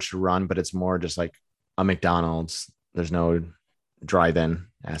in Birch Run, but it's more just like a McDonald's. There's no drive-in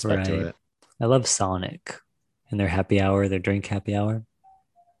aspect to it. I love Sonic and their happy hour, their drink happy hour.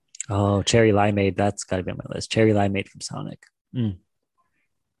 Oh, cherry limeade. That's got to be on my list. Cherry limeade from Sonic.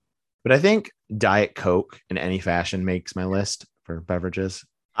 But I think Diet Coke in any fashion makes my list for beverages.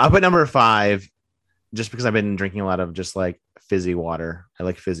 I'll put number 5 just because I've been drinking a lot of just like fizzy water. I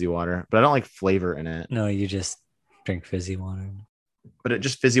like fizzy water, but I don't like flavor in it. No, you just drink fizzy water. But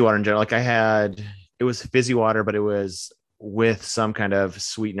just fizzy water in general. Like it was fizzy water, but it was with some kind of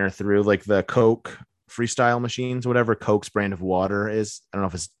sweetener through like the Coke freestyle machines, whatever Coke's brand of water is. I don't know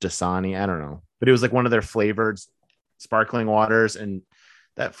if it's Dasani. I don't know. But it was like one of their flavored sparkling waters. And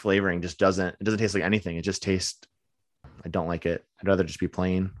that flavoring just doesn't taste like anything. It just tastes, I don't like it. I'd rather just be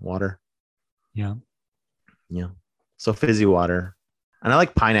plain water. Yeah. Yeah. So fizzy water. And I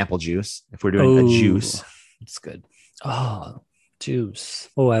like pineapple juice if we're doing a juice. It's good. Oh, juice.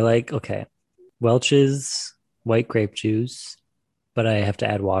 Oh, I like, okay. Welch's white grape juice, but I have to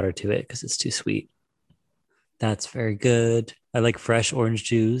add water to it because it's too sweet. That's very good. I like fresh orange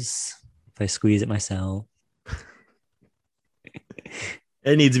juice if I squeeze it myself.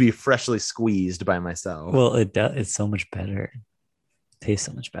 It needs to be freshly squeezed by myself. Well, it does. It's so much better. It tastes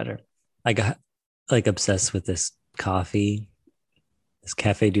so much better. I got like obsessed with this coffee, this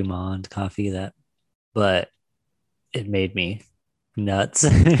Cafe Du Monde coffee but it made me nuts.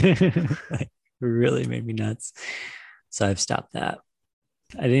 Like, really made me nuts. So I've stopped that.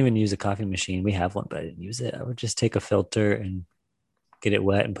 I didn't even use a coffee machine. We have one, but I didn't use it. I would just take a filter and get it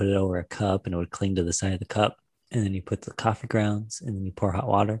wet and put it over a cup, and it would cling to the side of the cup. And then you put the coffee grounds, and then you pour hot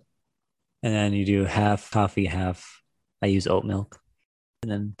water. And then you do half coffee, half, I use oat milk,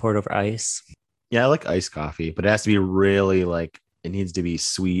 and then pour it over ice. Yeah, I like iced coffee, but it has to be really like, it needs to be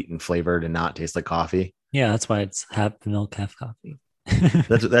sweet and flavored and not taste like coffee. Yeah, that's why it's half milk, half coffee.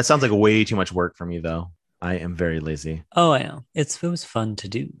 That sounds like way too much work for me, though. I am very lazy. Oh, I know. It was fun to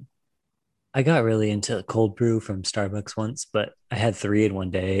do. I got really into cold brew from Starbucks once, but I had 3 in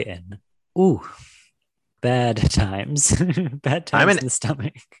one day, and bad times. Bad times in the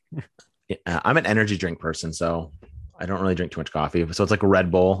stomach. I'm an energy drink person, so I don't really drink too much coffee. So it's like a Red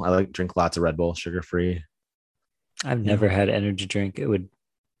Bull. I drink lots of Red Bull, sugar-free. I've never had energy drink.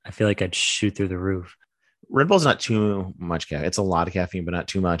 I feel like I'd shoot through the roof. Red Bull's not too much caffeine. It's a lot of caffeine, but not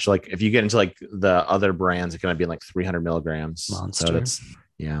too much. Like if you get into like the other brands, it's going to be like 300 milligrams. Monster. So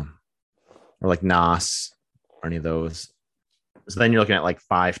yeah. Or like NOS or any of those. So then you're looking at like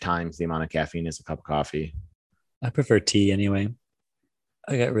 5 times the amount of caffeine as a cup of coffee. I prefer tea anyway.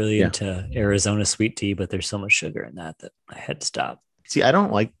 I got really into Arizona sweet tea, but there's so much sugar in that I had to stop. See, I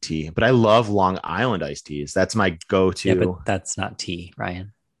don't like tea, but I love Long Island iced teas. That's my go-to. Yeah, but that's not tea,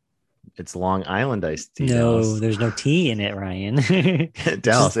 Ryan. It's Long Island iced tea. No, Dallas. There's no tea in it, Ryan.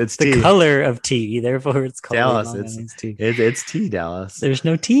 Dallas, it's the tea. Color of tea, therefore it's called Dallas. Long Island tea. It's tea, Dallas. There's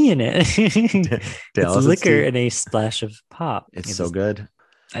no tea in it. Dallas, it's liquor and a splash of pop. It's so good.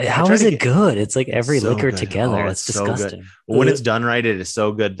 How is it good? It's like every so liquor good. together. Oh, It's it's so good. disgusting. When it's done right, it is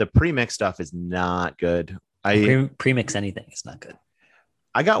so good. The pre-mix stuff is not good. Premix anything is not good.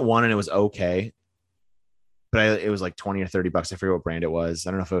 I got one and it was okay, but it was like 20 or 30 bucks. I forget what brand it was.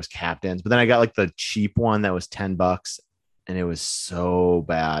 I don't know if it was Captain's, but then I got like the cheap one that was 10 bucks and it was so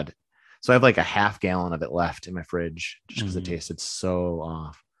bad. So I have like a half gallon of it left in my fridge just because it tasted so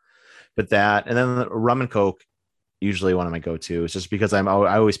off. But that, and then the rum and Coke, usually one of my go-tos, just because I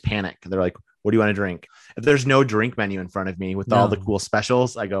always panic. They're like, what do you want to drink? If there's no drink menu in front of me with all the cool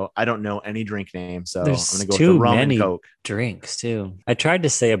specials, I go, I don't know any drink name. So there's I'm going to go with the rum and Coke. Drinks too. I tried to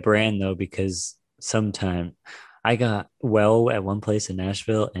say a brand though, because sometime I got well at one place in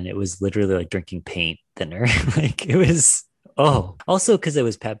Nashville and it was literally like drinking paint thinner. Like it was, also because it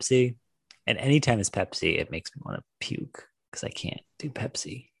was Pepsi. And anytime it's Pepsi, it makes me want to puke because I can't do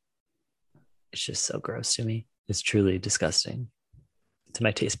Pepsi. It's just so gross to me. It's truly disgusting to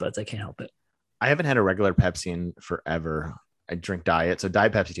my taste buds. I can't help it. I haven't had a regular Pepsi in forever. I drink diet. So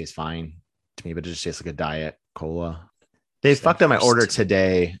Diet Pepsi tastes fine to me, but it just tastes like a diet cola. They fucked up my order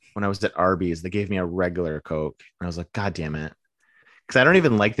today when I was at Arby's. They gave me a regular Coke. And I was like, God damn it. Because I don't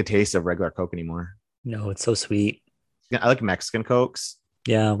even like the taste of regular Coke anymore. No, it's so sweet. I like Mexican Cokes.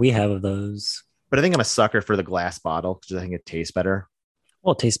 Yeah, we have those. But I think I'm a sucker for the glass bottle because I think it tastes better.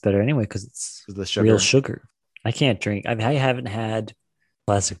 Well, it tastes better anyway because it's the sugar. Real sugar. I can't drink. I haven't had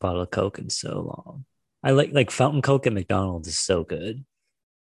plastic bottle of Coke in so long. I like fountain Coke at McDonald's is so good.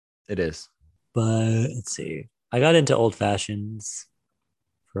 It is. But let's see. I got into old fashions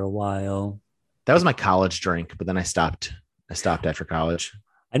for a while. That was my college drink, but then I stopped. I stopped after college.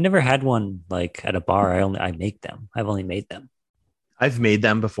 I never had one like at a bar. I make them. I've only made them. I've made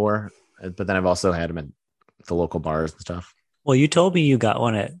them before, but then I've also had them at the local bars and stuff. Well, you told me you got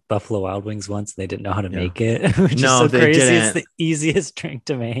one at Buffalo Wild Wings once. They didn't know how to make it, which is so crazy. Didn't. It's the easiest drink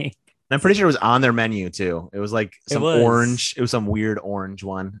to make. And I'm pretty sure it was on their menu too. It was like some orange. It was some weird orange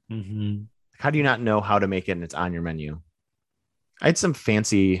one. Mm-hmm. How do you not know how to make it and it's on your menu? I had some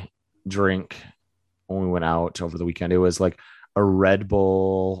fancy drink when we went out over the weekend. It was like a Red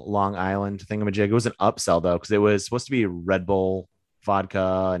Bull Long Island thingamajig. It was an upsell though, because it was supposed to be Red Bull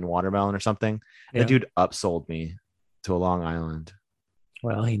vodka and watermelon or something. Yeah. The dude upsold me to a Long Island.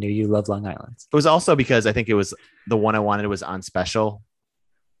 Well, he knew you love Long Islands. It was also because I think it was the one I wanted was on special.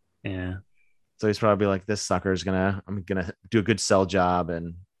 Yeah. So he's probably like, this sucker is I'm gonna do a good sell job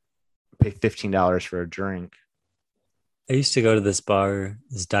and pay $15 for a drink. I used to go to this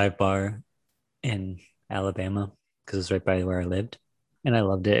dive bar in Alabama because it was right by where I lived. And I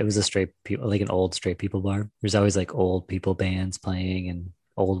loved it. It was like an old straight people bar. There's always like old people bands playing and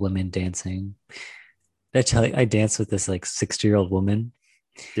old women dancing. I tell you, I danced with this like 60-year-old woman.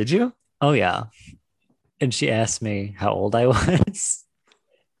 Did you? Oh yeah. And she asked me how old I was.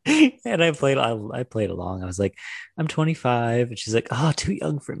 And I played along. I was like, I'm 25. And she's like, oh, too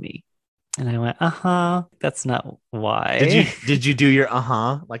young for me. And I went, that's not why. Did you do your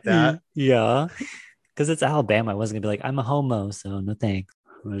like that? Yeah. Because it's Alabama. I wasn't gonna be like, I'm a homo, so no thanks.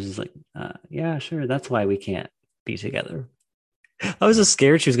 I was just like, yeah, sure. That's why we can't be together. I was just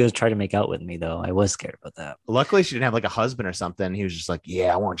scared she was gonna try to make out with me, though. I was scared about that. Luckily, she didn't have like a husband or something. He was just like,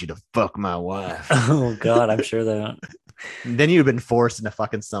 yeah, I want you to fuck my wife. Oh God, I'm sure that. Then you'd been forced into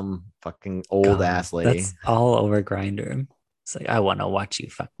fucking some fucking old ass lady. That's all over Grindr. It's like, I want to watch you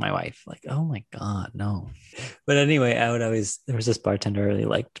fuck my wife. Like, oh my God, no. But anyway, there was this bartender I really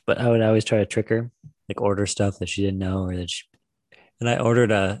liked, but I would always try to trick her, like order stuff that she didn't know and I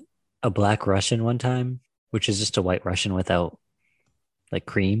ordered a Black Russian one time, which is just a white Russian without like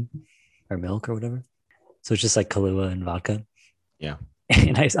cream or milk or whatever. So it's just like Kahlua and vodka. Yeah.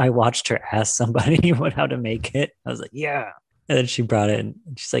 And I watched her ask somebody how to make it. I was like, yeah. And then she brought it and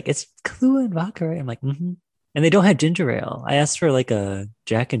she's like, it's Kahlua and vodka, right? I'm like, mm-hmm. And they don't have ginger ale. I asked for like a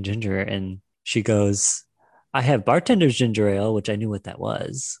Jack and Ginger and she goes, I have bartender's ginger ale, which I knew what that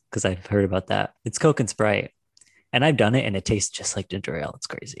was because I've heard about that. It's Coke and Sprite. And I've done it and it tastes just like ginger ale. It's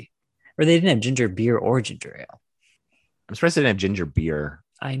crazy. Or they didn't have ginger beer or ginger ale. I'm surprised they didn't have ginger beer.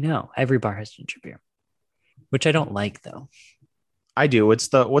 I know. Every bar has ginger beer, which I don't like though. I do. What's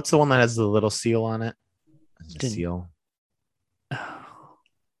the one that has the little seal on it? Seal.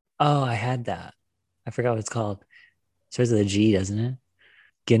 Oh, I had that. I forgot what it's called. Starts with a G, doesn't it?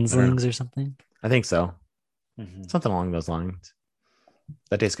 Ginslings or something? I think so. Mm-hmm. Something along those lines.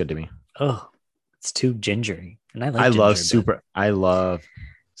 That tastes good to me. Oh, it's too gingery. And I love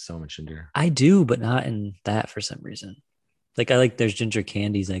so much ginger. I do, but not in that for some reason. Like there's ginger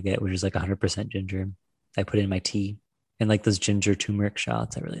candies I get, which is like 100% ginger. I put in my tea. And like those ginger turmeric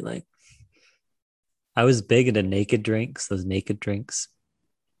shots I really like. I was big into those naked drinks.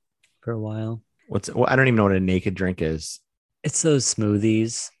 for a while. I don't even know what a naked drink is. It's those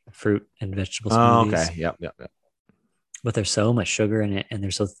smoothies, fruit and vegetable Oh, smoothies. okay. Yep. But there's so much sugar in it and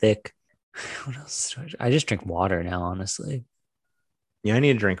they're so thick. What else? I just drink water now, honestly. Yeah, I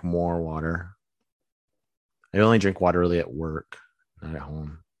need to drink more water. I only drink water really at work, not at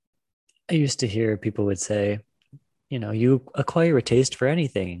home. I used to hear people would say, you acquire a taste for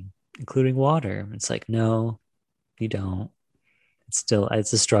anything, including water. It's like, no, you don't.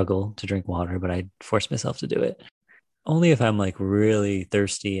 It's a struggle to drink water, but I force myself to do it. Only if I'm like really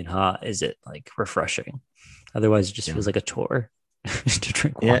thirsty and hot is it like refreshing. Otherwise, it just feels like a chore to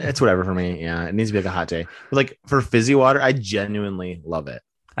drink water. Yeah, it's whatever for me. Yeah, it needs to be like a hot day. But like for fizzy water, I genuinely love it.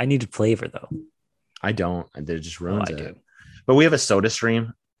 I need flavor though. I don't. It just ruins it. Do. But we have a Soda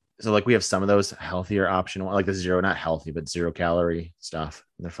Stream. So like we have some of those healthier option, like the zero, not healthy, but 0 calorie stuff.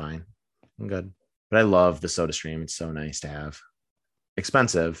 They're fine. I'm good. But I love the Soda Stream. It's so nice to have.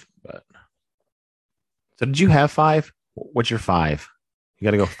 Expensive, but. So did you have 5? What's your 5? You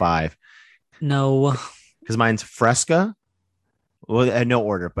got to go 5. No. Because mine's Fresca. Well, I had no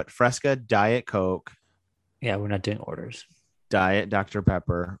order, but Fresca, Diet Coke. Yeah, we're not doing orders. Diet Dr.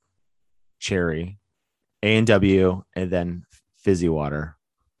 Pepper, Cherry, A&W, and then fizzy water.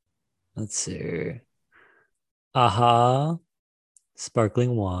 Let's see. Aha.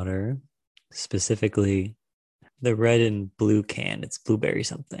 Sparkling water. Specifically, the red and blue can. It's blueberry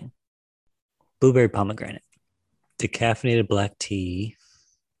something. Blueberry pomegranate. Decaffeinated black tea.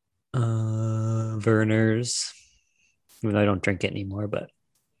 Verner's. Even though I don't drink it anymore, but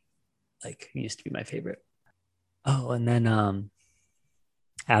like it used to be my favorite. Oh, and then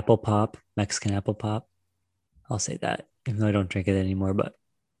apple pop, Mexican apple pop. I'll say that, even though I don't drink it anymore, but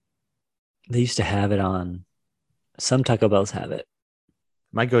they used to have it on. Some Taco Bells have it.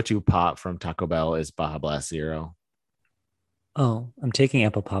 My go-to pop from Taco Bell is Baja Blast Zero. Oh, I'm taking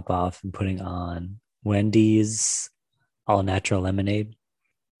apple pop off and putting on Wendy's all natural lemonade.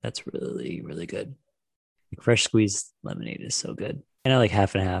 That's really, really good. Like fresh squeezed lemonade is so good. And I like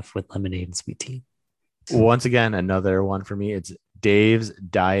half and half with lemonade and sweet tea. Once again, another one for me. It's Dave's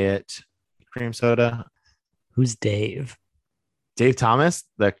Diet Cream Soda. Who's Dave? Dave Thomas,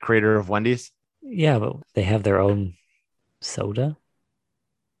 the creator of Wendy's. Yeah, but they have their own soda.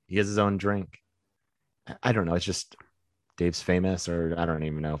 He has his own drink. I don't know. It's just Dave's famous, or I don't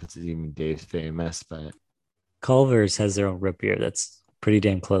even know if it's even Dave's famous, but Culver's has their own root beer that's pretty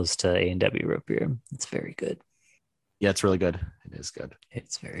damn close to A&W root beer. It's very good. Yeah, it's really good. It is good.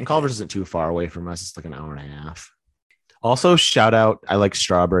 It's very and Culver's isn't too far away from us. It's like an hour and a half. Also, shout out, I like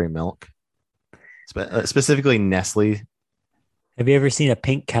strawberry milk. Specifically Nestle. Have you ever seen a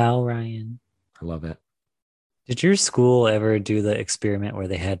pink cow, Ryan? I love it. Did your school ever do the experiment where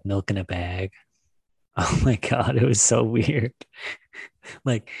they had milk in a bag? Oh my God, it was so weird.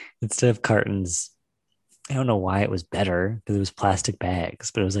 Like instead of cartons, I don't know why it was better because it was plastic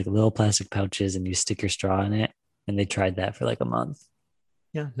bags, but it was like little plastic pouches and you stick your straw in it. And they tried that for like a month.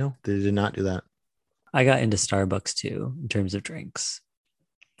 Yeah, no, they did not do that. I got into Starbucks too in terms of drinks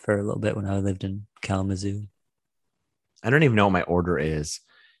for a little bit when I lived in Kalamazoo. I don't even know what my order is.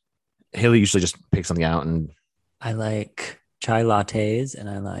 Haley usually just picks something out, and I like chai lattes, and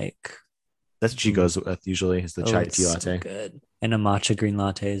I like that's what she goes with usually is the chai tea latte. So good. And a matcha green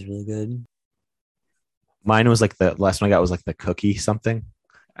latte is really good. Mine was like the last one I got was like the cookie something.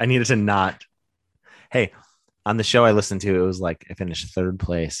 I needed to not. Hey, on the show I listened to, it was like I finished 3rd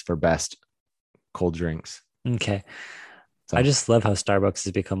place for best cold drinks. Okay. So. I just love how Starbucks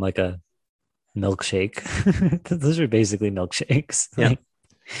has become like a milkshake. Those are basically milkshakes. Yeah. Like,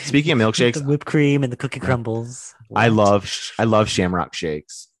 speaking of milkshakes, the whipped cream and the cookie crumbles. I love Shamrock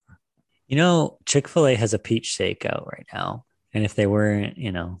shakes. You know, Chick-fil-A has a peach shake out right now. And if they weren't,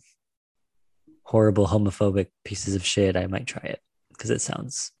 horrible homophobic pieces of shit, I might try it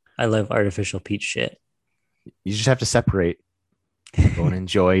because I love artificial peach shit. You just have to separate. Go and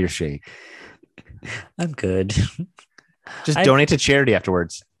enjoy your shake. I'm good. Just donate to charity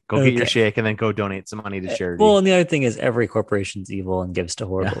afterwards. Go get your shake and then go donate some money to charity. Well, and the other thing is every corporation's evil and gives to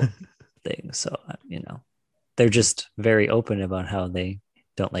horrible things. So, they're just very open about how they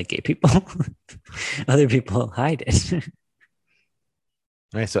don't like gay people. Other people hide it.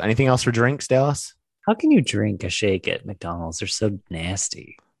 All right. So anything else for drinks, Dallas? How can you drink a shake at McDonald's? They're so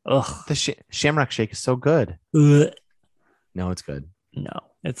nasty. Ugh. The Shamrock shake is so good. Ugh. No, it's good. No,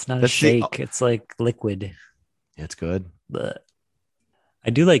 it's not a shake. It's like liquid. It's good. But I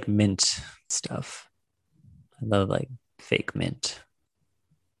do like mint stuff. I love like fake mint,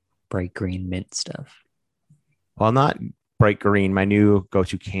 bright green mint stuff. Well, not bright green. My new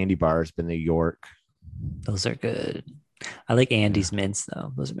go-to candy bar has been the York. Those are good. I like Andy's mints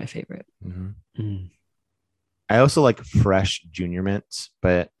though. Those are my favorite. Mm-hmm. Mm. I also like fresh junior mints,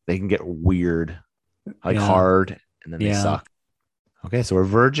 but they can get weird, like hard, and then they suck. Okay, so we're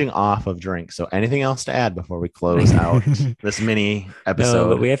verging off of drinks. So anything else to add before we close out this mini episode? No,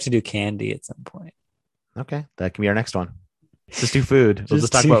 but we have to do candy at some point. Okay, that can be our next one. Just do food. We'll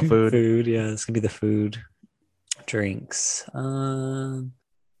just talk about food. Food, yeah. This could be the food. Drinks. Well,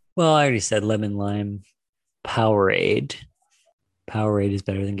 I already said lemon lime. Powerade. Powerade is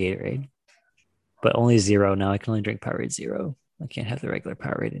better than Gatorade, but only zero now. I can only drink Powerade Zero. I can't have the regular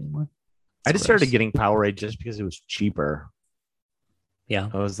Powerade anymore. I just started getting Powerade just because it was cheaper. Yeah,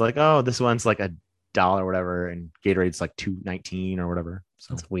 I was like, oh, this one's like $1 or whatever, and Gatorade's like $2.19 or whatever.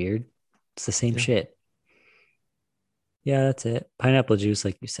 So that's weird. It's the same shit. Yeah, that's it. Pineapple juice,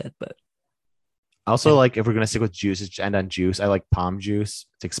 like you said, but also like if we're gonna stick with juices, just end on juice. I like Palm juice.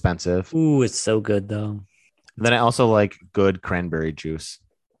 It's expensive. Ooh, it's so good though. Then I also like good cranberry juice.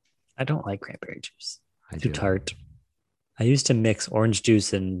 I don't like cranberry juice. Too tart. I used to mix orange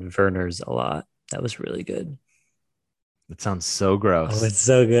juice and Werner's a lot. That was really good. It sounds so gross. Oh, it's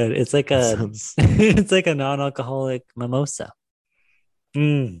so good. It's like it's like a non-alcoholic mimosa.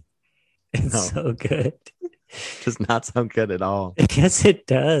 It's so good. Does not sound good at all. Yes, it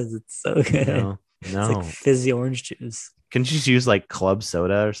does. It's so good. No. It's like fizzy orange juice. Can you just use like club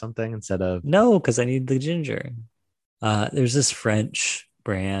soda or something instead of? No, because I need the ginger. There's this French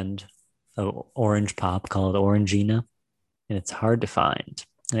brand of orange pop called Orangina, and it's hard to find.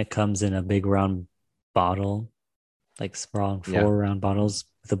 And it comes in a big round bottle, like four round bottles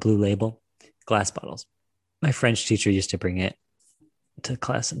with a blue label, glass bottles. My French teacher used to bring it to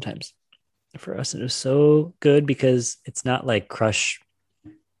class sometimes for us. And it was so good because it's not like Crush,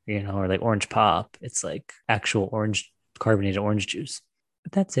 or like orange pop. It's like actual carbonated orange juice.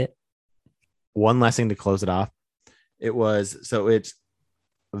 But that's it. One last thing to close it off. It's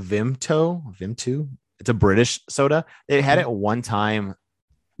Vimto. It's a British soda. They had it one time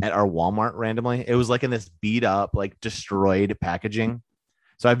at our Walmart randomly. It was like in this beat up, like destroyed packaging.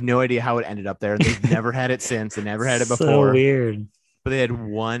 So I have no idea how it ended up there. They've never had it since. They never had it before. So weird. But they had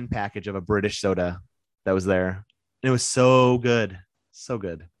one package of a British soda that was there. And it was so good. So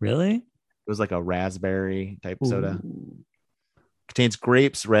good. Really? It was like a raspberry type soda. Contains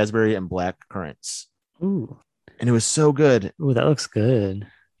grapes, raspberry, and black currants. Ooh. And it was so good. Ooh, that looks good.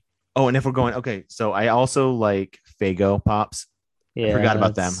 Oh, and if we're going, okay, so I also like Faygo Pops. Yeah, I forgot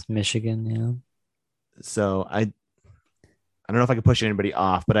about them. Michigan, yeah. So I don't know if I could push anybody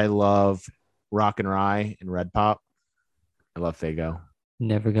off, but I love Rock and Rye and Red Pop. I love Faygo.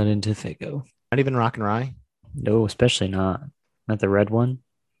 Never got into Faygo. Not even Rock and Rye? No, especially not the red one.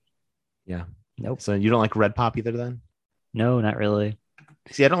 Yeah. Nope. So you don't like Red Pop either then? No, not really.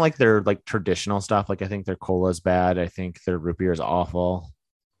 See, I don't like their like traditional stuff. Like I think their cola is bad. I think their root beer is awful.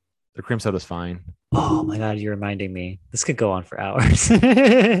 Their cream soda is fine. Oh my God, you're reminding me. This could go on for hours.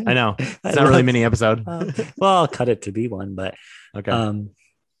 I know. It's not really a mini episode. Well, I'll cut it to be one, but okay.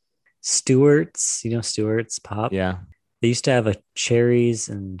 Stewart's, Stewart's Pop. Yeah. They used to have a cherries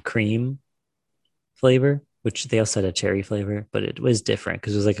and cream flavor, which they also had a cherry flavor, but it was different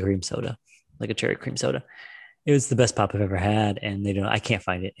because it was like a cream soda, like a cherry cream soda. It was the best pop I've ever had, and I can't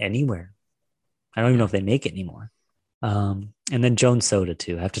find it anywhere. I don't even know if they make it anymore. And then Jones Soda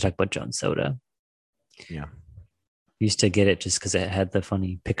too. I have to talk about Jones Soda. Yeah. Used to get it just because it had the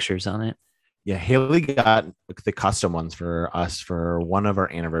funny pictures on it. Yeah, Haley got the custom ones for us for one of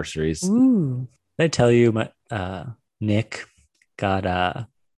our anniversaries. Ooh. Did I tell you Nick got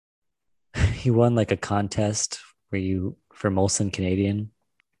he won like a contest for Molson Canadian.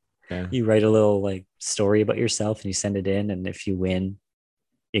 Yeah. You write a little like story about yourself and you send it in, and if you win,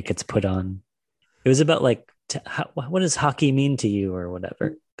 it gets put on. It was about like what does hockey mean to you or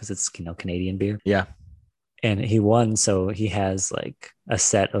whatever, because it's Canadian beer. Yeah. And he won, so he has like a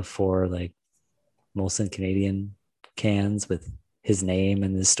set of 4 like Molson Canadian cans with his name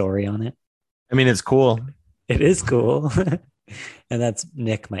and his story on it. I mean, it's cool. It is cool. And that's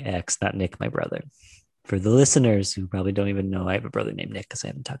Nick, my ex, not Nick, my brother. For the listeners who probably don't even know, I have a brother named Nick because I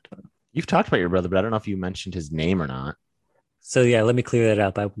haven't talked about him. You've talked about your brother, but I don't know if you mentioned his name or not. So yeah, let me clear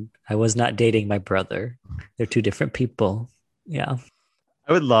that up. I was not dating my brother. They're 2 different people. Yeah.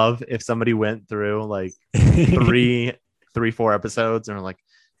 I would love if somebody went through like 4 episodes and were like,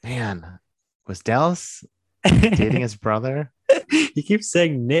 man, was Dallas dating his brother? He keeps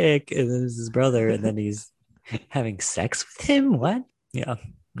saying Nick and then it's his brother and then he's having sex with him. What? Yeah.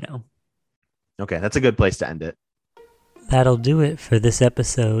 No. Okay. That's a good place to end it. That'll do it for this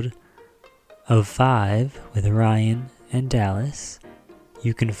episode of 5 with Ryan and Dallas.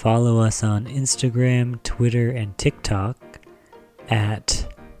 You can follow us on Instagram, Twitter, and TikTok at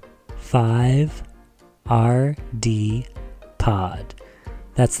 5RDPod.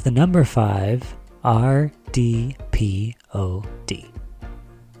 That's the number 5, RDPOD.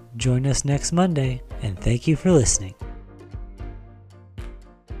 Join us next Monday, and thank you for listening.